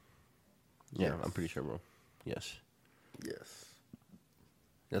tank. Yeah, I'm pretty sure, bro. Yes, Yes.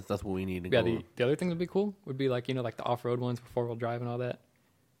 that's what we need to Yeah, go. the other thing that'd be cool would be like like the off road ones with 4-wheel drive and all that.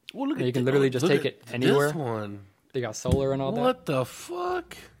 Well, look You at can thi- literally just look take at it anywhere. This one. They got solar and all that. What the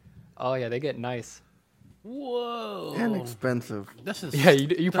fuck? Oh yeah, they get nice. Whoa. And expensive. This is Yeah,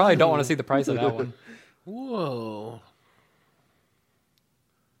 you probably don't want to see the price of that one. Whoa.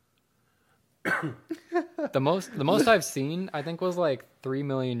 The most I've seen I think was like €3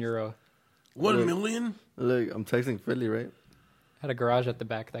 million. 1 million? Look, I'm texting Philly, right? Had a garage at the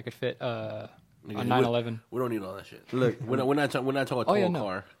back that could fit on 9/11. We don't need all that shit. Look, we're not talking a total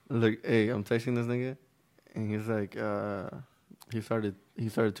car. Look, hey, I'm texting this nigga, and he's like, he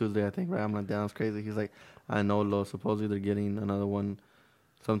started Tuesday, I think, right? I'm like, damn, it's crazy. He's like, I know, Lo, supposedly they're getting another one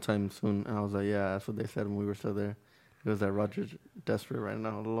sometime soon. And I was like, yeah, that's what they said when we were still there. It was that Roger's desperate right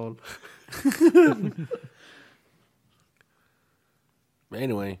now, lol. But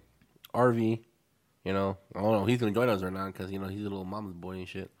anyway, RV, you know, I don't know if he's gonna join us or not because you know he's a little mama's boy and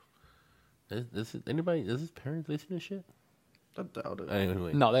shit. Does his parents listen to shit? I doubt it.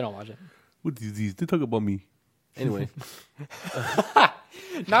 Anyway, No, they don't watch it. what disease? They talk about me. Anyway,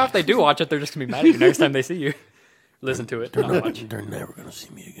 Now, if they do watch it, they're just gonna be mad at you next time they see you. Listen to it. Not watch. they're never gonna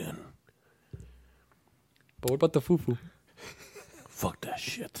see me again. But what about the fufu? Fuck that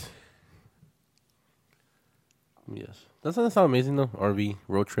shit. Yes, doesn't that sound amazing though? RV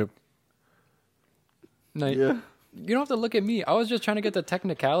road trip. No, Yeah. you don't have to look at me. I was just trying to get the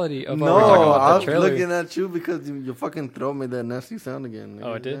technicality of what No, we're talking I about the was trailer. looking at you because you fucking throw me that nasty sound again.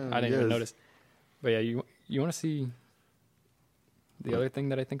 Oh, it did? Yeah, I didn't even yes. notice. But yeah, you want to see the other thing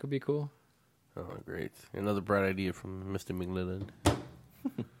that I think would be cool? Oh, great! Another bright idea from Mr. McLillan.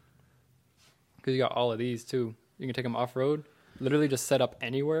 Because you got all of these too. You can take them off road. Literally just set up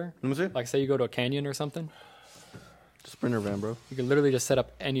anywhere. Let me see. Like say you go to a canyon or something. Sprinter van, bro. You can literally just set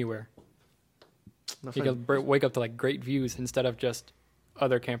up anywhere. That's You like- can wake up to like great views instead of just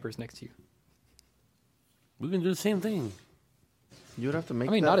other campers next to you. We can do the same thing. You would have to make.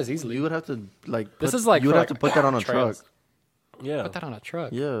 I mean, that- not as easily. You would have to like. This put- is like you would for, have to like, put that on a trails. truck. Yeah, Put that on a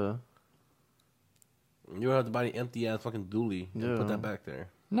truck. Yeah. you have to buy the empty ass fucking dually and Yeah. put that back there.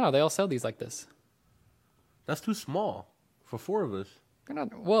 No, they all sell these like this. That's too small for four of us. They're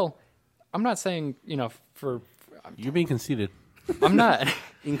not, well, I'm not saying, for You're being conceited. I'm not.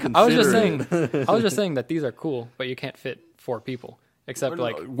 I was just saying that these are cool, but you can't fit 4 people. Except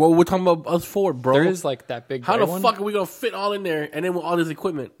like Well, we're talking about us four, bro. there is like that big How gray the one. fuck are we gonna fit all in there and then with all this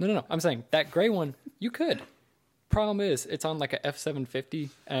equipment? No. I'm saying that gray one you could. Problem is, it's on like a F750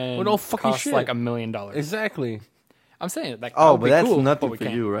 and Well, no fucking costs shit. like $1 million. Exactly. I'm saying like Oh, that would but be that's cool, nothing but we for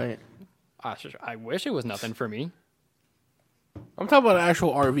can't. you, right? I wish it was nothing for me. I'm talking about an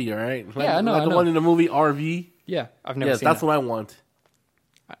actual RV, all right? Like, Yeah, I know, like I the know. one in the movie RV. Yeah, I've never Yes, seen that's that. what I want.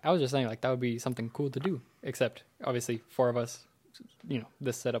 I was just saying like that would be something cool to do. Except obviously 4 of us,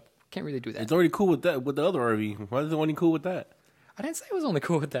 this setup can't really do that. It's already cool with that with the other RV. Why is it only cool with that? I didn't say it was only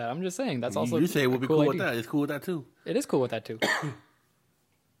cool with that. I'm just saying that's also you say it would a be cool with idea. that. It's cool with that too. It is cool with that too.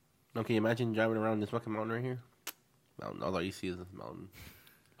 Okay, imagine driving around this fucking mountain right here. Mountain. All you see is this mountain.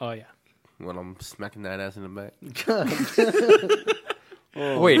 Oh yeah. When I'm smacking that ass in the back.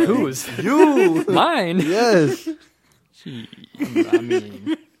 Wait, whose? You. Mine. Yes. Gee, I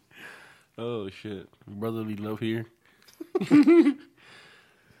mean, Oh shit, brotherly love here.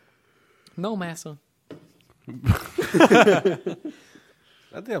 no massa. I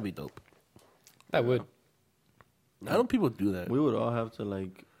think that'd be dope. That would. How do people do that? We would all have to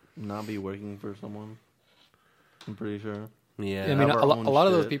like not be working for someone. I'm pretty sure. Yeah, I mean, have a our lot own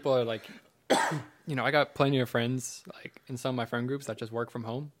of those shit. people are like, I got plenty of friends like in some of my friend groups that just work from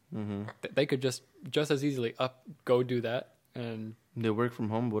home. Mm-hmm. They could just as easily go do that and They work from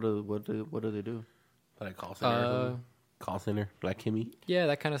home. What do they do? like call center. Or something? Call center, like Kimmy. yeah,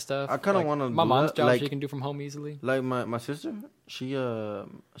 that kind of stuff. I kinda Like, wanna My do mom's that, job like- she can do from home easily. Like my sister, she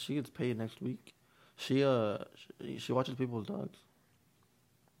gets paid next week. She watches people's dogs.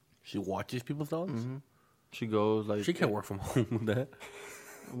 She watches people's dogs. Mm-hmm. She goes like She can't work from home with that.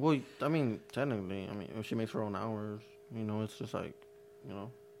 Well, I mean, technically, if she makes her own hours, it's just like,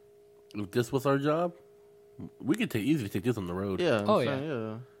 If this was our job, we could easily take this on the road. yeah. Oh, I'm saying,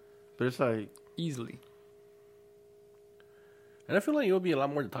 yeah. But it's like, Easily. And I feel like it would be a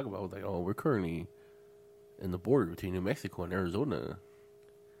lot more to talk about. Like, we're currently in the border between New Mexico and Arizona.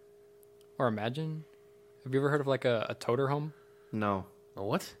 Or imagine, have you ever heard of like a toter home? no. A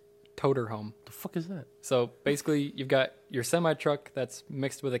what? Toter home. The fuck is that? So basically, you've got your semi truck that's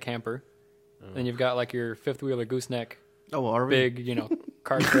mixed with a camper, and you've got like your fifth wheeler gooseneck, Oh, RV. big,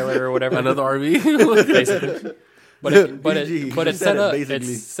 car trailer or whatever. Another RV? basically. But BG, it's said set it, up. basically.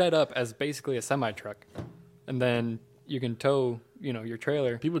 It's set up as basically a semi truck, and then you can tow, your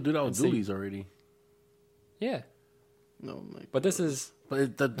trailer. People do that with And see. dualies already. Yeah, No, like, but this is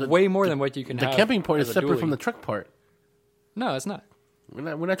But the way more than what you can the have. camping part as is a separate dually. from the truck part. No, it's not.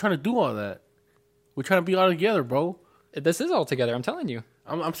 We're not trying to do all that. We're trying to be all together, bro. This is all together. I'm telling you.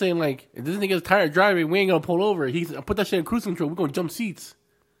 I'm saying, like, if this nigga's tired of driving, we ain't gonna pull over. He's put that shit in cruise control. We're gonna jump seats.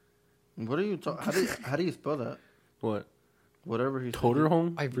 what are you talking? How do you spell that? What? Whatever he's Toter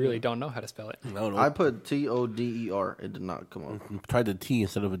home? I really don't know how to spell it. No. I put TODER. It did not come up. Tried the T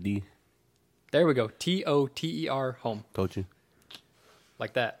instead of a D. There we go. TOTER home. Told you.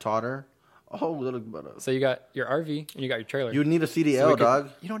 Like that. Totter. Oh, look better. So you got your RV and you got your trailer. You need a CDL,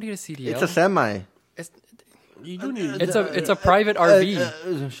 dog. You don't need a CDL. It's a semi. You do need. It's a private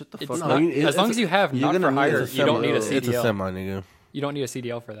RV. Shut the It's fuck not, up. as long as you have you're not gonna for need hire, a you don't need a semi. CDL. It's a semi, nigga. You don't need a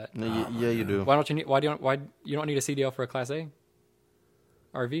CDL for that. No, yeah, you do. Why you don't need a CDL for a Class A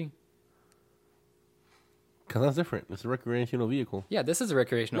RV? Because that's different. It's a recreational vehicle. Yeah, this is a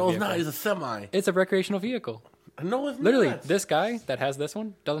recreational No, vehicle. it's not. It's a semi. It's a recreational vehicle. No, it's Literally, not. this guy that has this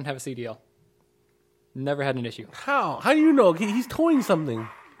one doesn't have a CDL. Never had an issue. How? How do you know? He's towing something.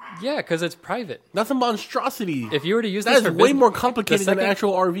 Yeah, because it's private. That's a monstrosity. If you were to use That's this for way business, more complicated than an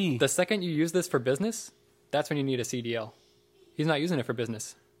actual RV. The second you use this for business, that's when you need a CDL. He's not using it for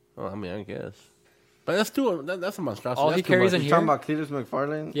business. Oh, I mean, I guess. But that's too. That's a monstrosity. All That's he too carries much. in You here. talking about Cletus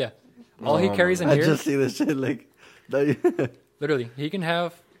McFarlane? Yeah. All he carries in I here. just see this shit like. Literally, he can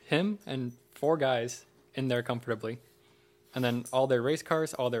have him and 4 guys in there comfortably, and then all their race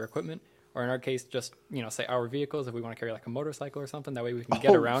cars, all their equipment, or in our case, just say our vehicles if we want to carry like a motorcycle or something. That way we can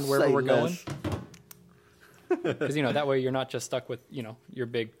get around wherever we're going. Because that way you're not just stuck with your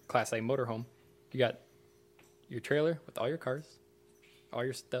big Class A motorhome. You got your trailer with all your cars, all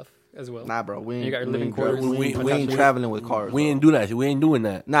your stuff as well. Nah, bro. We ain't, you got your we living ain't, quarters. we ain't traveling with cars. We bro. ain't do that. We ain't doing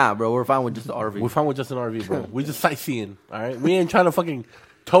that. Nah, bro. We're fine with just the RV. We're fine with just an RV, bro. We just sightseeing. All right. We ain't trying to fucking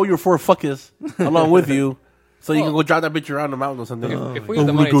tow your 4 fuckers along with you, so you can go drive that bitch around the mountain or something. If we have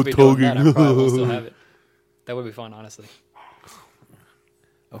the money to be doing that, I probably will still have it. That would be fun, honestly.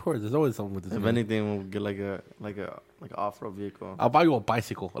 Of course, there's always something with this. If man. anything, we'll get like a off-road vehicle. I'll buy you a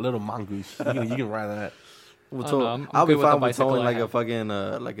bicycle, a little mongoose. You can ride that. We'll I tow- don't know, I'm I'll good be with the fine with bicycle towing I like a have. fucking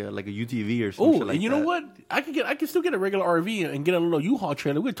like a UTV or something. Oh, like and you that. know what? I can still get a regular RV and get a little U-Haul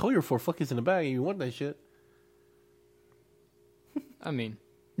trailer. We'll tow your 4 fuckers in the back if you want that shit. I mean,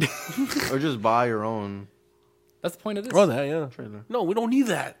 Or just buy your own that's the point of this. Oh, that yeah. trailer. No, we don't need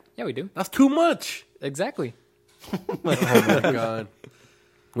that. Yeah, we do. That's too much. Exactly. Oh my god,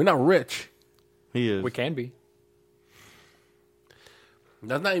 we're not rich. He is. We can be.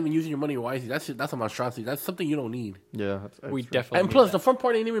 That's not even using your money wisely. That's a monstrosity. That's something you don't need. Yeah. That's We extra. definitely. And need plus, that. the front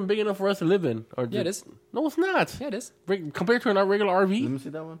part ain't even big enough for us to live in. Or Yeah, it is. No, it's not. Yeah, it is. Compared to a regular Let RV. me see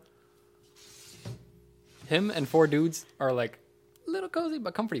that one. Him and 4 dudes are like a little cozy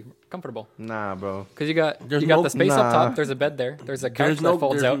but comfortable. Nah, bro. Because you got There's you got no- the space nah. up top. There's a bed there. There's a couch that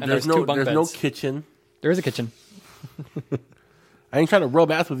folds out, and there's 2 bunk there's beds. no kitchen. There is a kitchen. I ain't trying to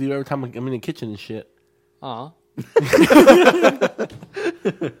rub ass with you every time I'm in the kitchen and shit. Aw.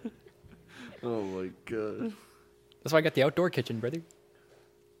 Oh my god. That's why I got the outdoor kitchen, brother.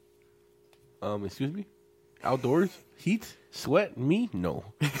 Excuse me? Outdoors? Heat? Sweat? Me? No.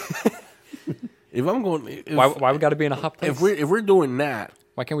 If I'm going... If, Why we got to be in a hot place? if we're doing that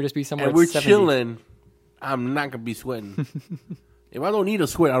Why can't we just be somewhere and we're it's 70? chilling, I'm not going to be sweating. If I don't need to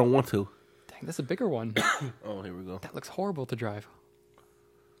sweat, I don't want to. Dang, that's a bigger one. Oh, here we go. That looks horrible to drive.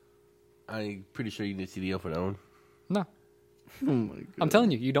 I'm pretty sure you need a CDL for that one. No. Oh my god. I'm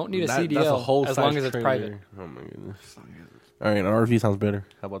telling you, you don't need a That's CDL a whole as size long as it's trailer. private. Oh my goodness. All right, an RV sounds better.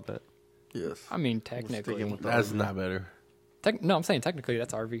 How about that? Yes. I mean, Sticking technically. with the That's RV. not better. No, I'm saying technically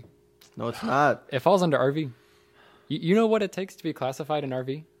that's RV. No, it's not. It falls under RV. You know what it takes to be classified an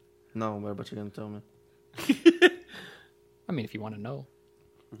RV? No, but you're gonna tell me. I mean, if you want to know,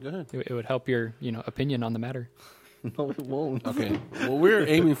 Go ahead. it would help your opinion on the matter. No, it won't. Okay, what we're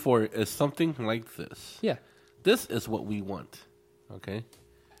aiming for is something like this. Yeah, This is what we want. Okay?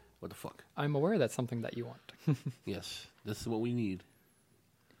 What the fuck? I'm aware that's something that you want. Yes, this is what we need.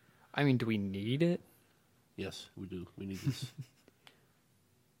 I mean, do we need it? Yes, we do. We need this.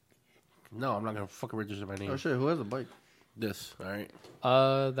 No, I'm not gonna fucking register my name. Oh shit, who has a bike? This, all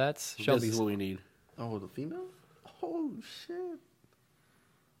right. That's This Shelby's. is what we need. Oh, the female? Oh shit.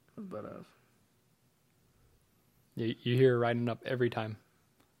 That's badass. You hear her riding up every time.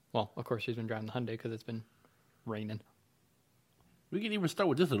 Well, of course she's been driving the Hyundai because it's been raining. We can even start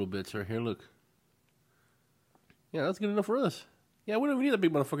with this little bitch right here. Look. Yeah, that's good enough for us. Yeah, we don't even need a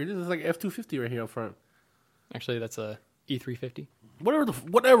big motherfucker. This is like F-250 right here up front. Actually, that's a E350. Whatever,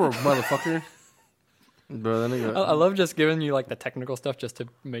 motherfucker. Bro, that nigga. I love just giving you like the technical stuff just to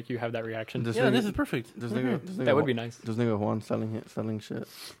make you have that reaction. This Yeah, nigga- this is perfect. This nigga, That would be nice. This nigga Juan selling shit.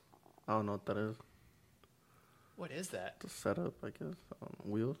 I don't know what that is. What is that? The setup, I guess. I don't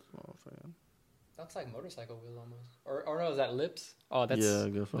know. Wheels? Oh, fucking. That's like motorcycle wheel almost. Or no, is that lips? Oh, that's Yeah, I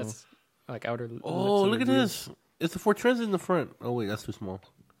guess so. that's like outer. Oh, lips look of at the this. It's the four trends in the front. Oh, wait, that's too small.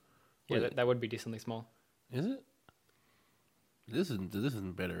 Yeah, that would be decently small. Is it? This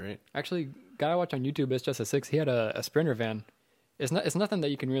isn't better, right? Actually, guy I watch on YouTube is just a 6. He had a Sprinter van. It's nothing that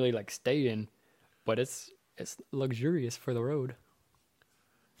you can really like stay in, but it's luxurious for the road.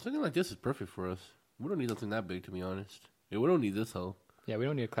 Something like this is perfect for us. We don't need something that big, to be honest. Yeah, we don't need this hole. Yeah, we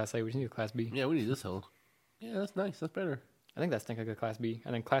don't need a Class A. We just need a Class B. Yeah, we need this hole. Yeah, that's nice. That's better. I think that's like a Class B.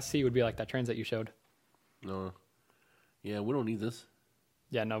 And then Class C would be like that Transit you showed. No. Yeah, we don't need this.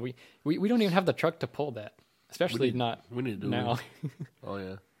 Yeah, no, we don't even have the truck to pull that. Especially not we need to do now. Oh,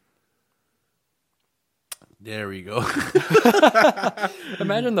 yeah. There we go.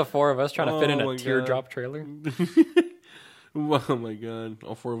 Imagine the four of us trying to fit in Oh a my teardrop trailer. Oh, my God.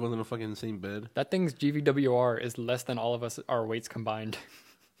 All four of us in a fucking same bed. That thing's GVWR is less than all of us, our weights combined.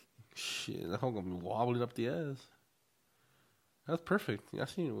 Shit, that whole gonna be wobbling up the ass. That's perfect. I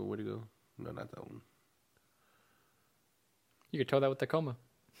seen where to go. No, not that one. You could tow that with Tacoma.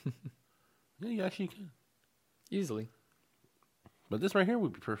 Yeah, you actually can. Easily. But this right here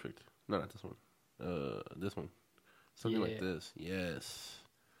would be perfect. No, not this one. This one. Something like Yeah. this. Yes.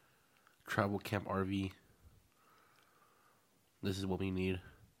 Travel camp RV. This is what we need.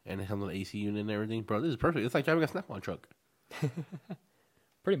 And it has an AC unit and everything. Bro, this is perfect. It's like driving a Snap-on truck.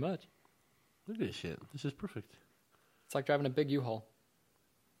 Pretty much. Look at this shit. This is perfect. It's like driving a big U-Haul.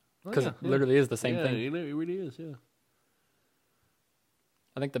 Oh, Because it literally is the same thing. Yeah, it really is, yeah.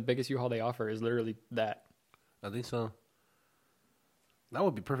 I think the biggest U-Haul they offer is literally that. I think so. That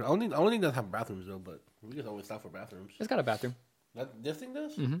would be perfect. I don't think that have bathrooms, though, but we just always stop for bathrooms. It's got a bathroom. This thing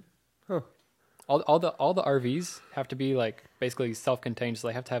does? Mm-hmm. Huh. All the RVs have to be like basically self-contained, so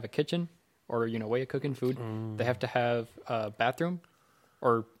they have to have a kitchen or way of cooking food. They have to have a bathroom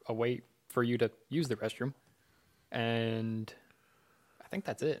or a way for you to use the restroom, and I think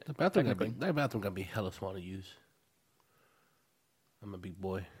that's it. That bathroom gotta be hella small to use. I'm a big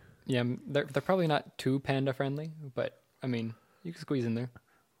boy. Yeah, they're probably not too panda friendly, but I mean you can squeeze in there.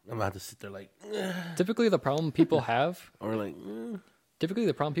 I'm gonna have to sit there like, Typically, the problem people have or like,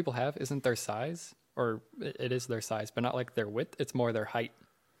 isn't their size, or it is their size, but not like their width. It's more their height.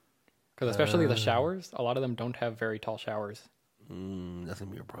 Because especially the showers, a lot of them don't have very tall showers. that's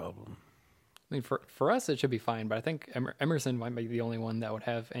gonna be a problem. I mean, for us, it should be fine, but I think Emerson might be the only one that would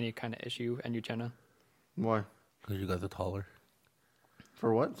have any kind of issue, and Uchenna. Why? Because you guys are taller.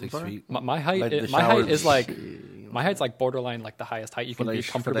 For what? 6 Sorry? feet. My height, Like the my height showers- is like, my height's like borderline like the highest height you can For be like-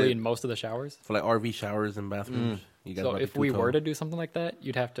 for comfortably like- in most of the showers. For like RV showers and bathrooms. You guys So might be if too we tall. were to do something like that,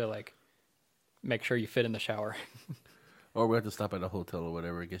 you'd have to like make sure you fit in the shower. Or we have to stop at a hotel or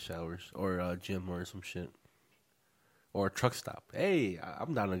whatever, get showers. Or a gym or some shit. Or a truck stop. Hey,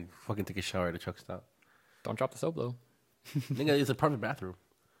 I'm down to fucking take a shower at a truck stop. Don't drop the soap though. Nigga, it's a private bathroom.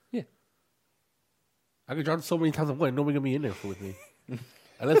 Yeah. I could drop it so many times. Nobody gonna be in there with me.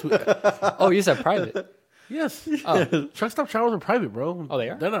 Unless we... Oh, you said private. Yes. Oh. Truck stop showers are private, bro. Oh, they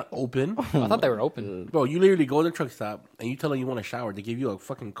are? They're not open. I thought they were open. Bro, you literally go to the truck stop and you tell them you want a shower. They give you a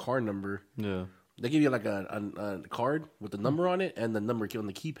fucking card number. Yeah. They give you like a card with the number on it and the number on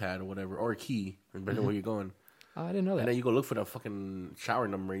the keypad or whatever, or a key, depending on where you're going. Oh, I didn't know And that. then you go look for the fucking shower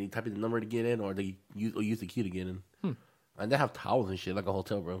number and you type in the number to get in, or they use the key to get in. And they have towels and shit like a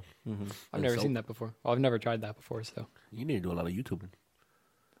hotel, bro. I've never seen that before. Well, I've never tried that before, so. You need to do a lot of YouTubing.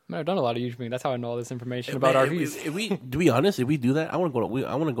 I mean, I've done a lot of YouTubing. That's how I know all this information about RVs. If we, to be honest, if we do that, I want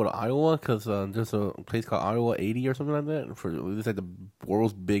to go to Iowa because there's a place called Iowa 80 or something like that. It's like the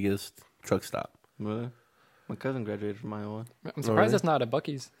world's biggest truck stop. Really? My cousin graduated from Iowa. I'm surprised it's not at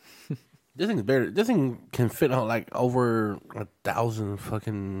Buc-ee's. This thing's better. This thing can fit on like over 1,000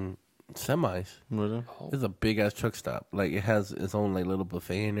 fucking semis. Really? It's a big ass truck stop. Like it has its own like little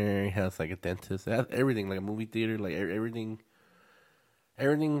buffet in there. It has like a dentist. It has everything, like a movie theater, like everything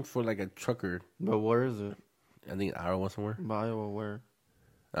for like a trucker. But where is it? I think Iowa somewhere. By Iowa, where?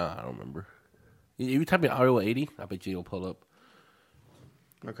 I don't remember. If you type in Iowa 80, I bet you it'll pull up.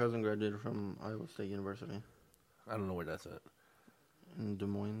 My cousin graduated from Iowa State University I don't know where that's at. in Des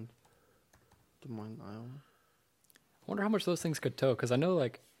Moines, Iowa. I wonder how much those things could tow, because I know,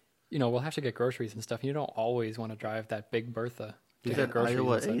 like, we'll have to get groceries and stuff, and you don't always want to drive that big Bertha to You get said groceries.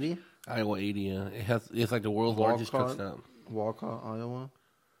 Iowa and such. 80? Iowa 80, yeah. It's like the world's largest truck stop. Walcott, Iowa.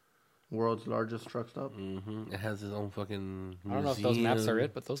 World's largest truck stop. It has its own fucking museum. I don't know if those maps are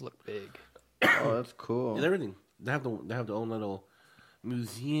it, but those look big. Oh, that's cool. It's everything. They have their own little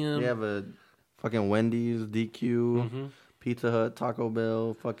museum. They have a fucking Wendy's, DQ, Pizza Hut, Taco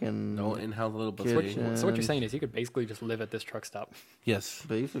Bell, fucking... No in-house little buffet. Kitchen. So what you're saying is you could basically just live at this truck stop. Yes.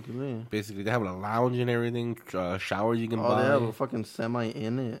 Basically. They have a lounge and everything, showers you can buy. They have a fucking semi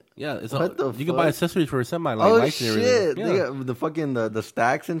in it. Yeah, it's What the you can buy fuck? accessories for a semi, like Oh, lights and everything. shit. Yeah. They got the fucking the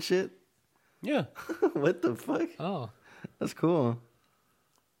stacks and shit. Yeah, What the fuck? Oh. That's cool.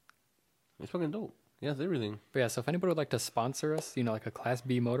 it's fucking dope. He has everything. But yeah, so if anybody would like to sponsor us, like a Class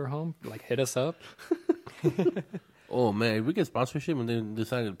B motorhome, like hit us up. Oh man, if we get sponsorship and they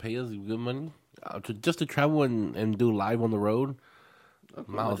decide to pay us good money just to travel and do live on the road.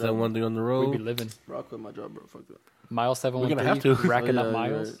 Miles 713 on the road. We'd be living. Bro, I'll quit my job, bro. Fuck that. Mile 713. We're gonna have to. Racking up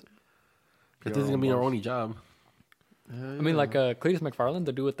miles. Because this is gonna be our only job. Yeah, I mean, like Cletus McFarland,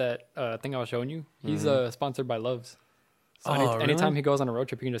 the dude with that thing I was showing you, he's sponsored by Love's. So anytime really? he goes on a road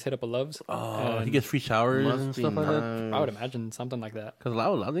trip, you can just hit up a Love's. He gets free showers and stuff like that. I would imagine something like that. Because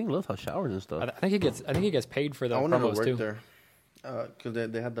I think Love's has showers and stuff. I think he gets paid for the I wanted to promos work too. there.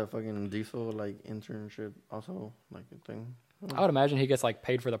 Because they had the fucking diesel, like, internship also, like, a thing. I would imagine he gets like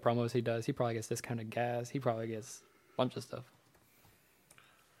paid for the promos he does. He probably gets discounted gas. He probably gets a bunch of stuff.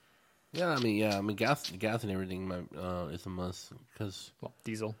 Yeah, I mean, gas and everything is a must. Because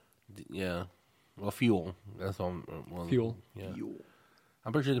Diesel. Yeah, well, fuel. That's all. Fuel. Yeah.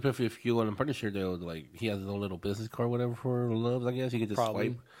 I'm pretty sure they pay for your fuel, and I'm pretty sure they'll he has his own little business card, whatever, for Loves. I guess you could just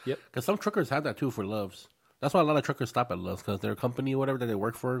swipe. Yep. Because some truckers have that too for Loves. That's why a lot of truckers stop at Loves because their company or whatever that they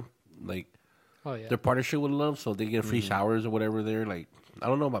work for, like, their partnership with Loves, so they get free showers or whatever. They're like, I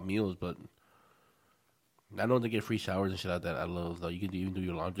don't know about meals, but I know they get free showers and shit like that at Loves. Though you can even do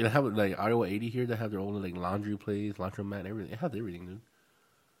your laundry. They have like Iowa 80 here. They have their own like laundry place, laundromat, everything. They have everything, dude.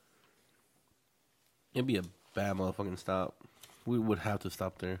 It'd be a bad motherfucking stop. We would have to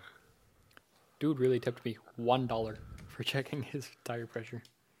stop there. Dude really tipped me $1 for checking his tire pressure.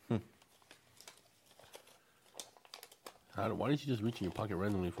 Why didn't you just reach in your pocket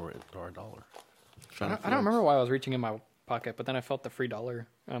randomly for it for $1? I don't remember why I was reaching in my pocket, but then I felt the free $1,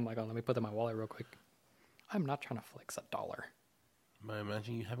 and I'm like, oh, let me put that in my wallet real quick. I'm not trying to flex $1. Man,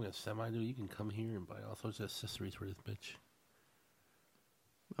 imagine you having a semi, dude. You can come here and buy all sorts of accessories for this bitch.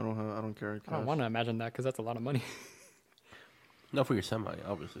 I don't care. I don't want to imagine that because that's a lot of money. Not for your semi,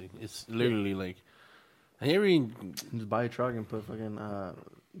 obviously. It's literally like, just buy a truck and put fucking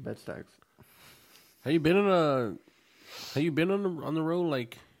bed stacks. Have you been on the road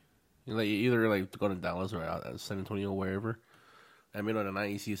like either like going to Dallas or out at San Antonio, wherever? I mean, on the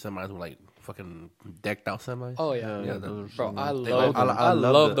night you see semis with like fucking decked out semis. Oh yeah, bro. I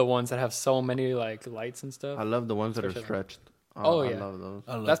love the ones that have so many like lights and stuff. I love the ones that are stretched. Oh yeah, I love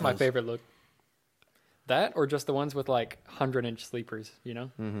those. That's my favorite look. That or just the ones with like 100-inch sleepers, you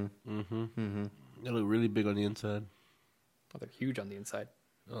know? They look really big on the inside. Oh, they're huge on the inside.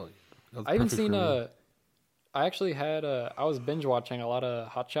 Oh, I even seen I actually had I was binge watching a lot of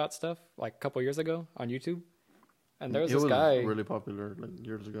Hot Shot stuff like a couple years ago on YouTube, and there was this guy really popular like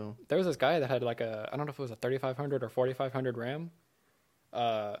years ago. There was this guy that had like I don't know if it was a 3500 or 4500 Ram.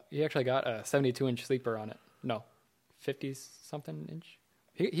 He actually got a 72-inch sleeper on it. No, 50-something inch.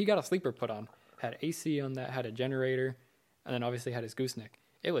 He got a sleeper put on. Had AC on that, had a generator, and then obviously had his gooseneck.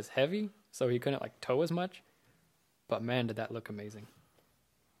 It was heavy, so he couldn't like tow as much. But man, did that look amazing.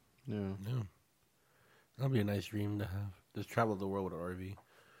 Yeah. That'd be a nice dream to have. Just travel the world with an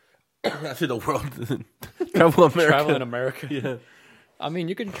RV. I see the world. Travel America. Travel in America. Yeah. I mean,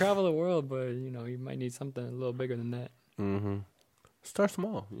 you can travel the world, but you might need something a little bigger than that. Mm-hmm. Start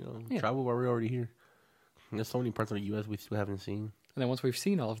small. Travel while we're already here. There's so many parts of the U.S. we still haven't seen. And then once we've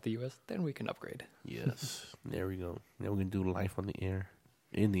seen all of the U.S., then we can upgrade. Yes. There we go. Now we can do life on the air.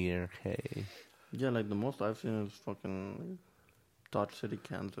 In the air. Hey. Yeah, like the most I've seen is fucking Dodge City,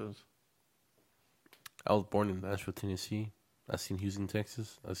 Kansas. I was born in Nashville, Tennessee. I've seen Houston,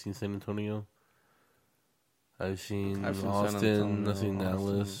 Texas. I've seen San Antonio. I've seen Austin. I've seen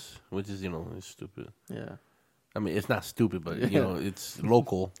Dallas, which is, it's stupid. Yeah. I mean, it's not stupid, but, it's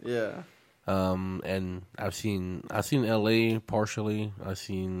local. Yeah. And I've seen LA partially.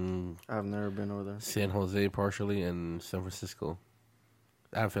 I've never been over there. San Jose partially, and San Francisco.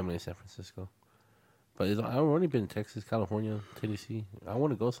 I have family in San Francisco. But I've only been in Texas, California, Tennessee. I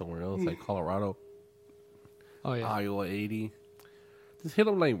want to go somewhere else, like Colorado. Oh, yeah. Iowa 80. Just hit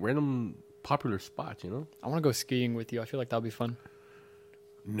up like random popular spots, I want to go skiing with you. I feel like that'll be fun.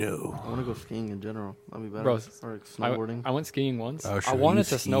 No. I want to go skiing in general. That'd be better. Bro, or like snowboarding. I went skiing once. I wanted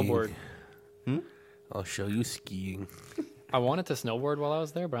to snowboard. I'll show you skiing. I wanted to snowboard while I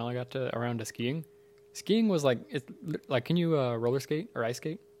was there, but I only got around to skiing. Skiing was like, can you roller skate or ice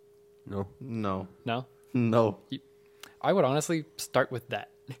skate? No. No? No. I would honestly start with that.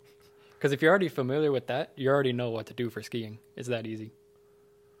 Because if you're already familiar with that, you already know what to do for skiing. It's that easy.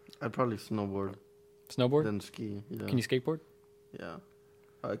 I'd probably snowboard. Snowboard? Then ski. Yeah. Can you skateboard? Yeah.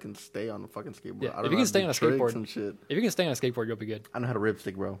 I can stay on the fucking skateboard. Yeah. If you can stay on a skateboard, and shit. If you can stay on a skateboard, you'll be good. I know how to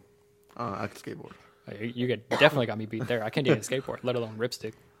ripstick, bro. I can skateboard. You definitely got me beat there. I can't even skateboard, let alone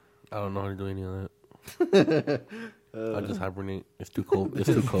ripstick. I don't know how to do any of that. I just hibernate. It's too cold. It's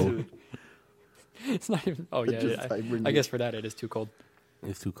too cold. It's not even. Oh yeah, Just I hibernate. guess for that it is too cold.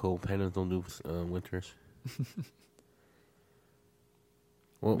 It's too cold. Pandas don't do winters.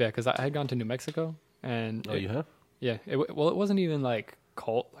 Well, Yeah, because I had gone to New Mexico and oh, you have? yeah, it wasn't even like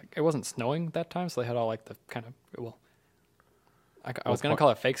cold. Like it wasn't snowing that time, so they had all like the kind of I was gonna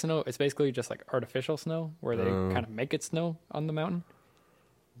call it fake snow. It's basically just like artificial snow where they kind of make it snow on the mountain.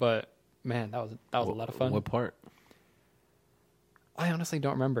 But man, that was a lot of fun. What part? I honestly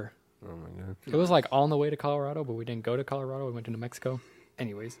don't remember. Oh my god! It was like on the way to Colorado, but we didn't go to Colorado. We went to New Mexico.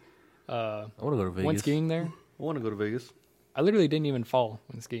 Anyways, I want to go to Vegas. went skiing there. I want to go to Vegas. I literally didn't even fall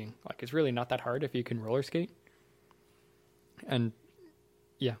when skiing. Like it's really not that hard if you can roller skate. And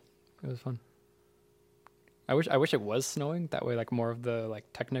yeah, it was fun. I wish it was snowing. That way, like more of the like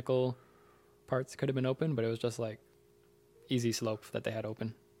technical parts could have been open, but it was just like easy slope that they had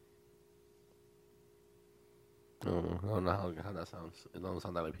open. I don't know how that sounds. It doesn't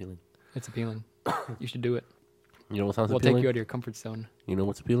sound that appealing. It's appealing. You should do it. You know what sounds We'll appealing? take you out of your comfort zone. You know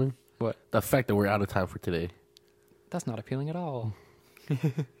what's appealing? What? The fact that we're out of time for today. That's not appealing at all.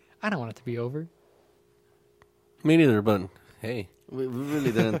 I don't want it to be over. Me neither, but hey. We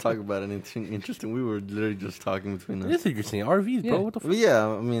really didn't talk about anything interesting. We were literally just talking between us. This is interesting. RVs, bro. Yeah. What the fuck? Well, yeah,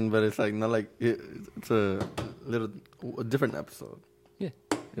 I mean, but it's like not like it's a different episode. Yeah.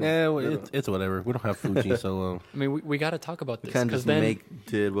 Yeah, well, it's whatever. We don't have Fuji, so I mean, we got to talk about We this can't because just then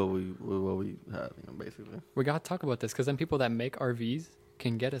did what we had, basically. we got to talk about this because then people that make RVs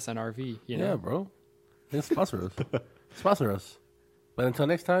can get us an RV. You know? yeah, bro. Then sponsor us. Sponsor us. But until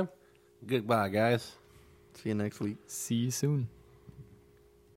next time, goodbye, guys. See you next week. See you soon.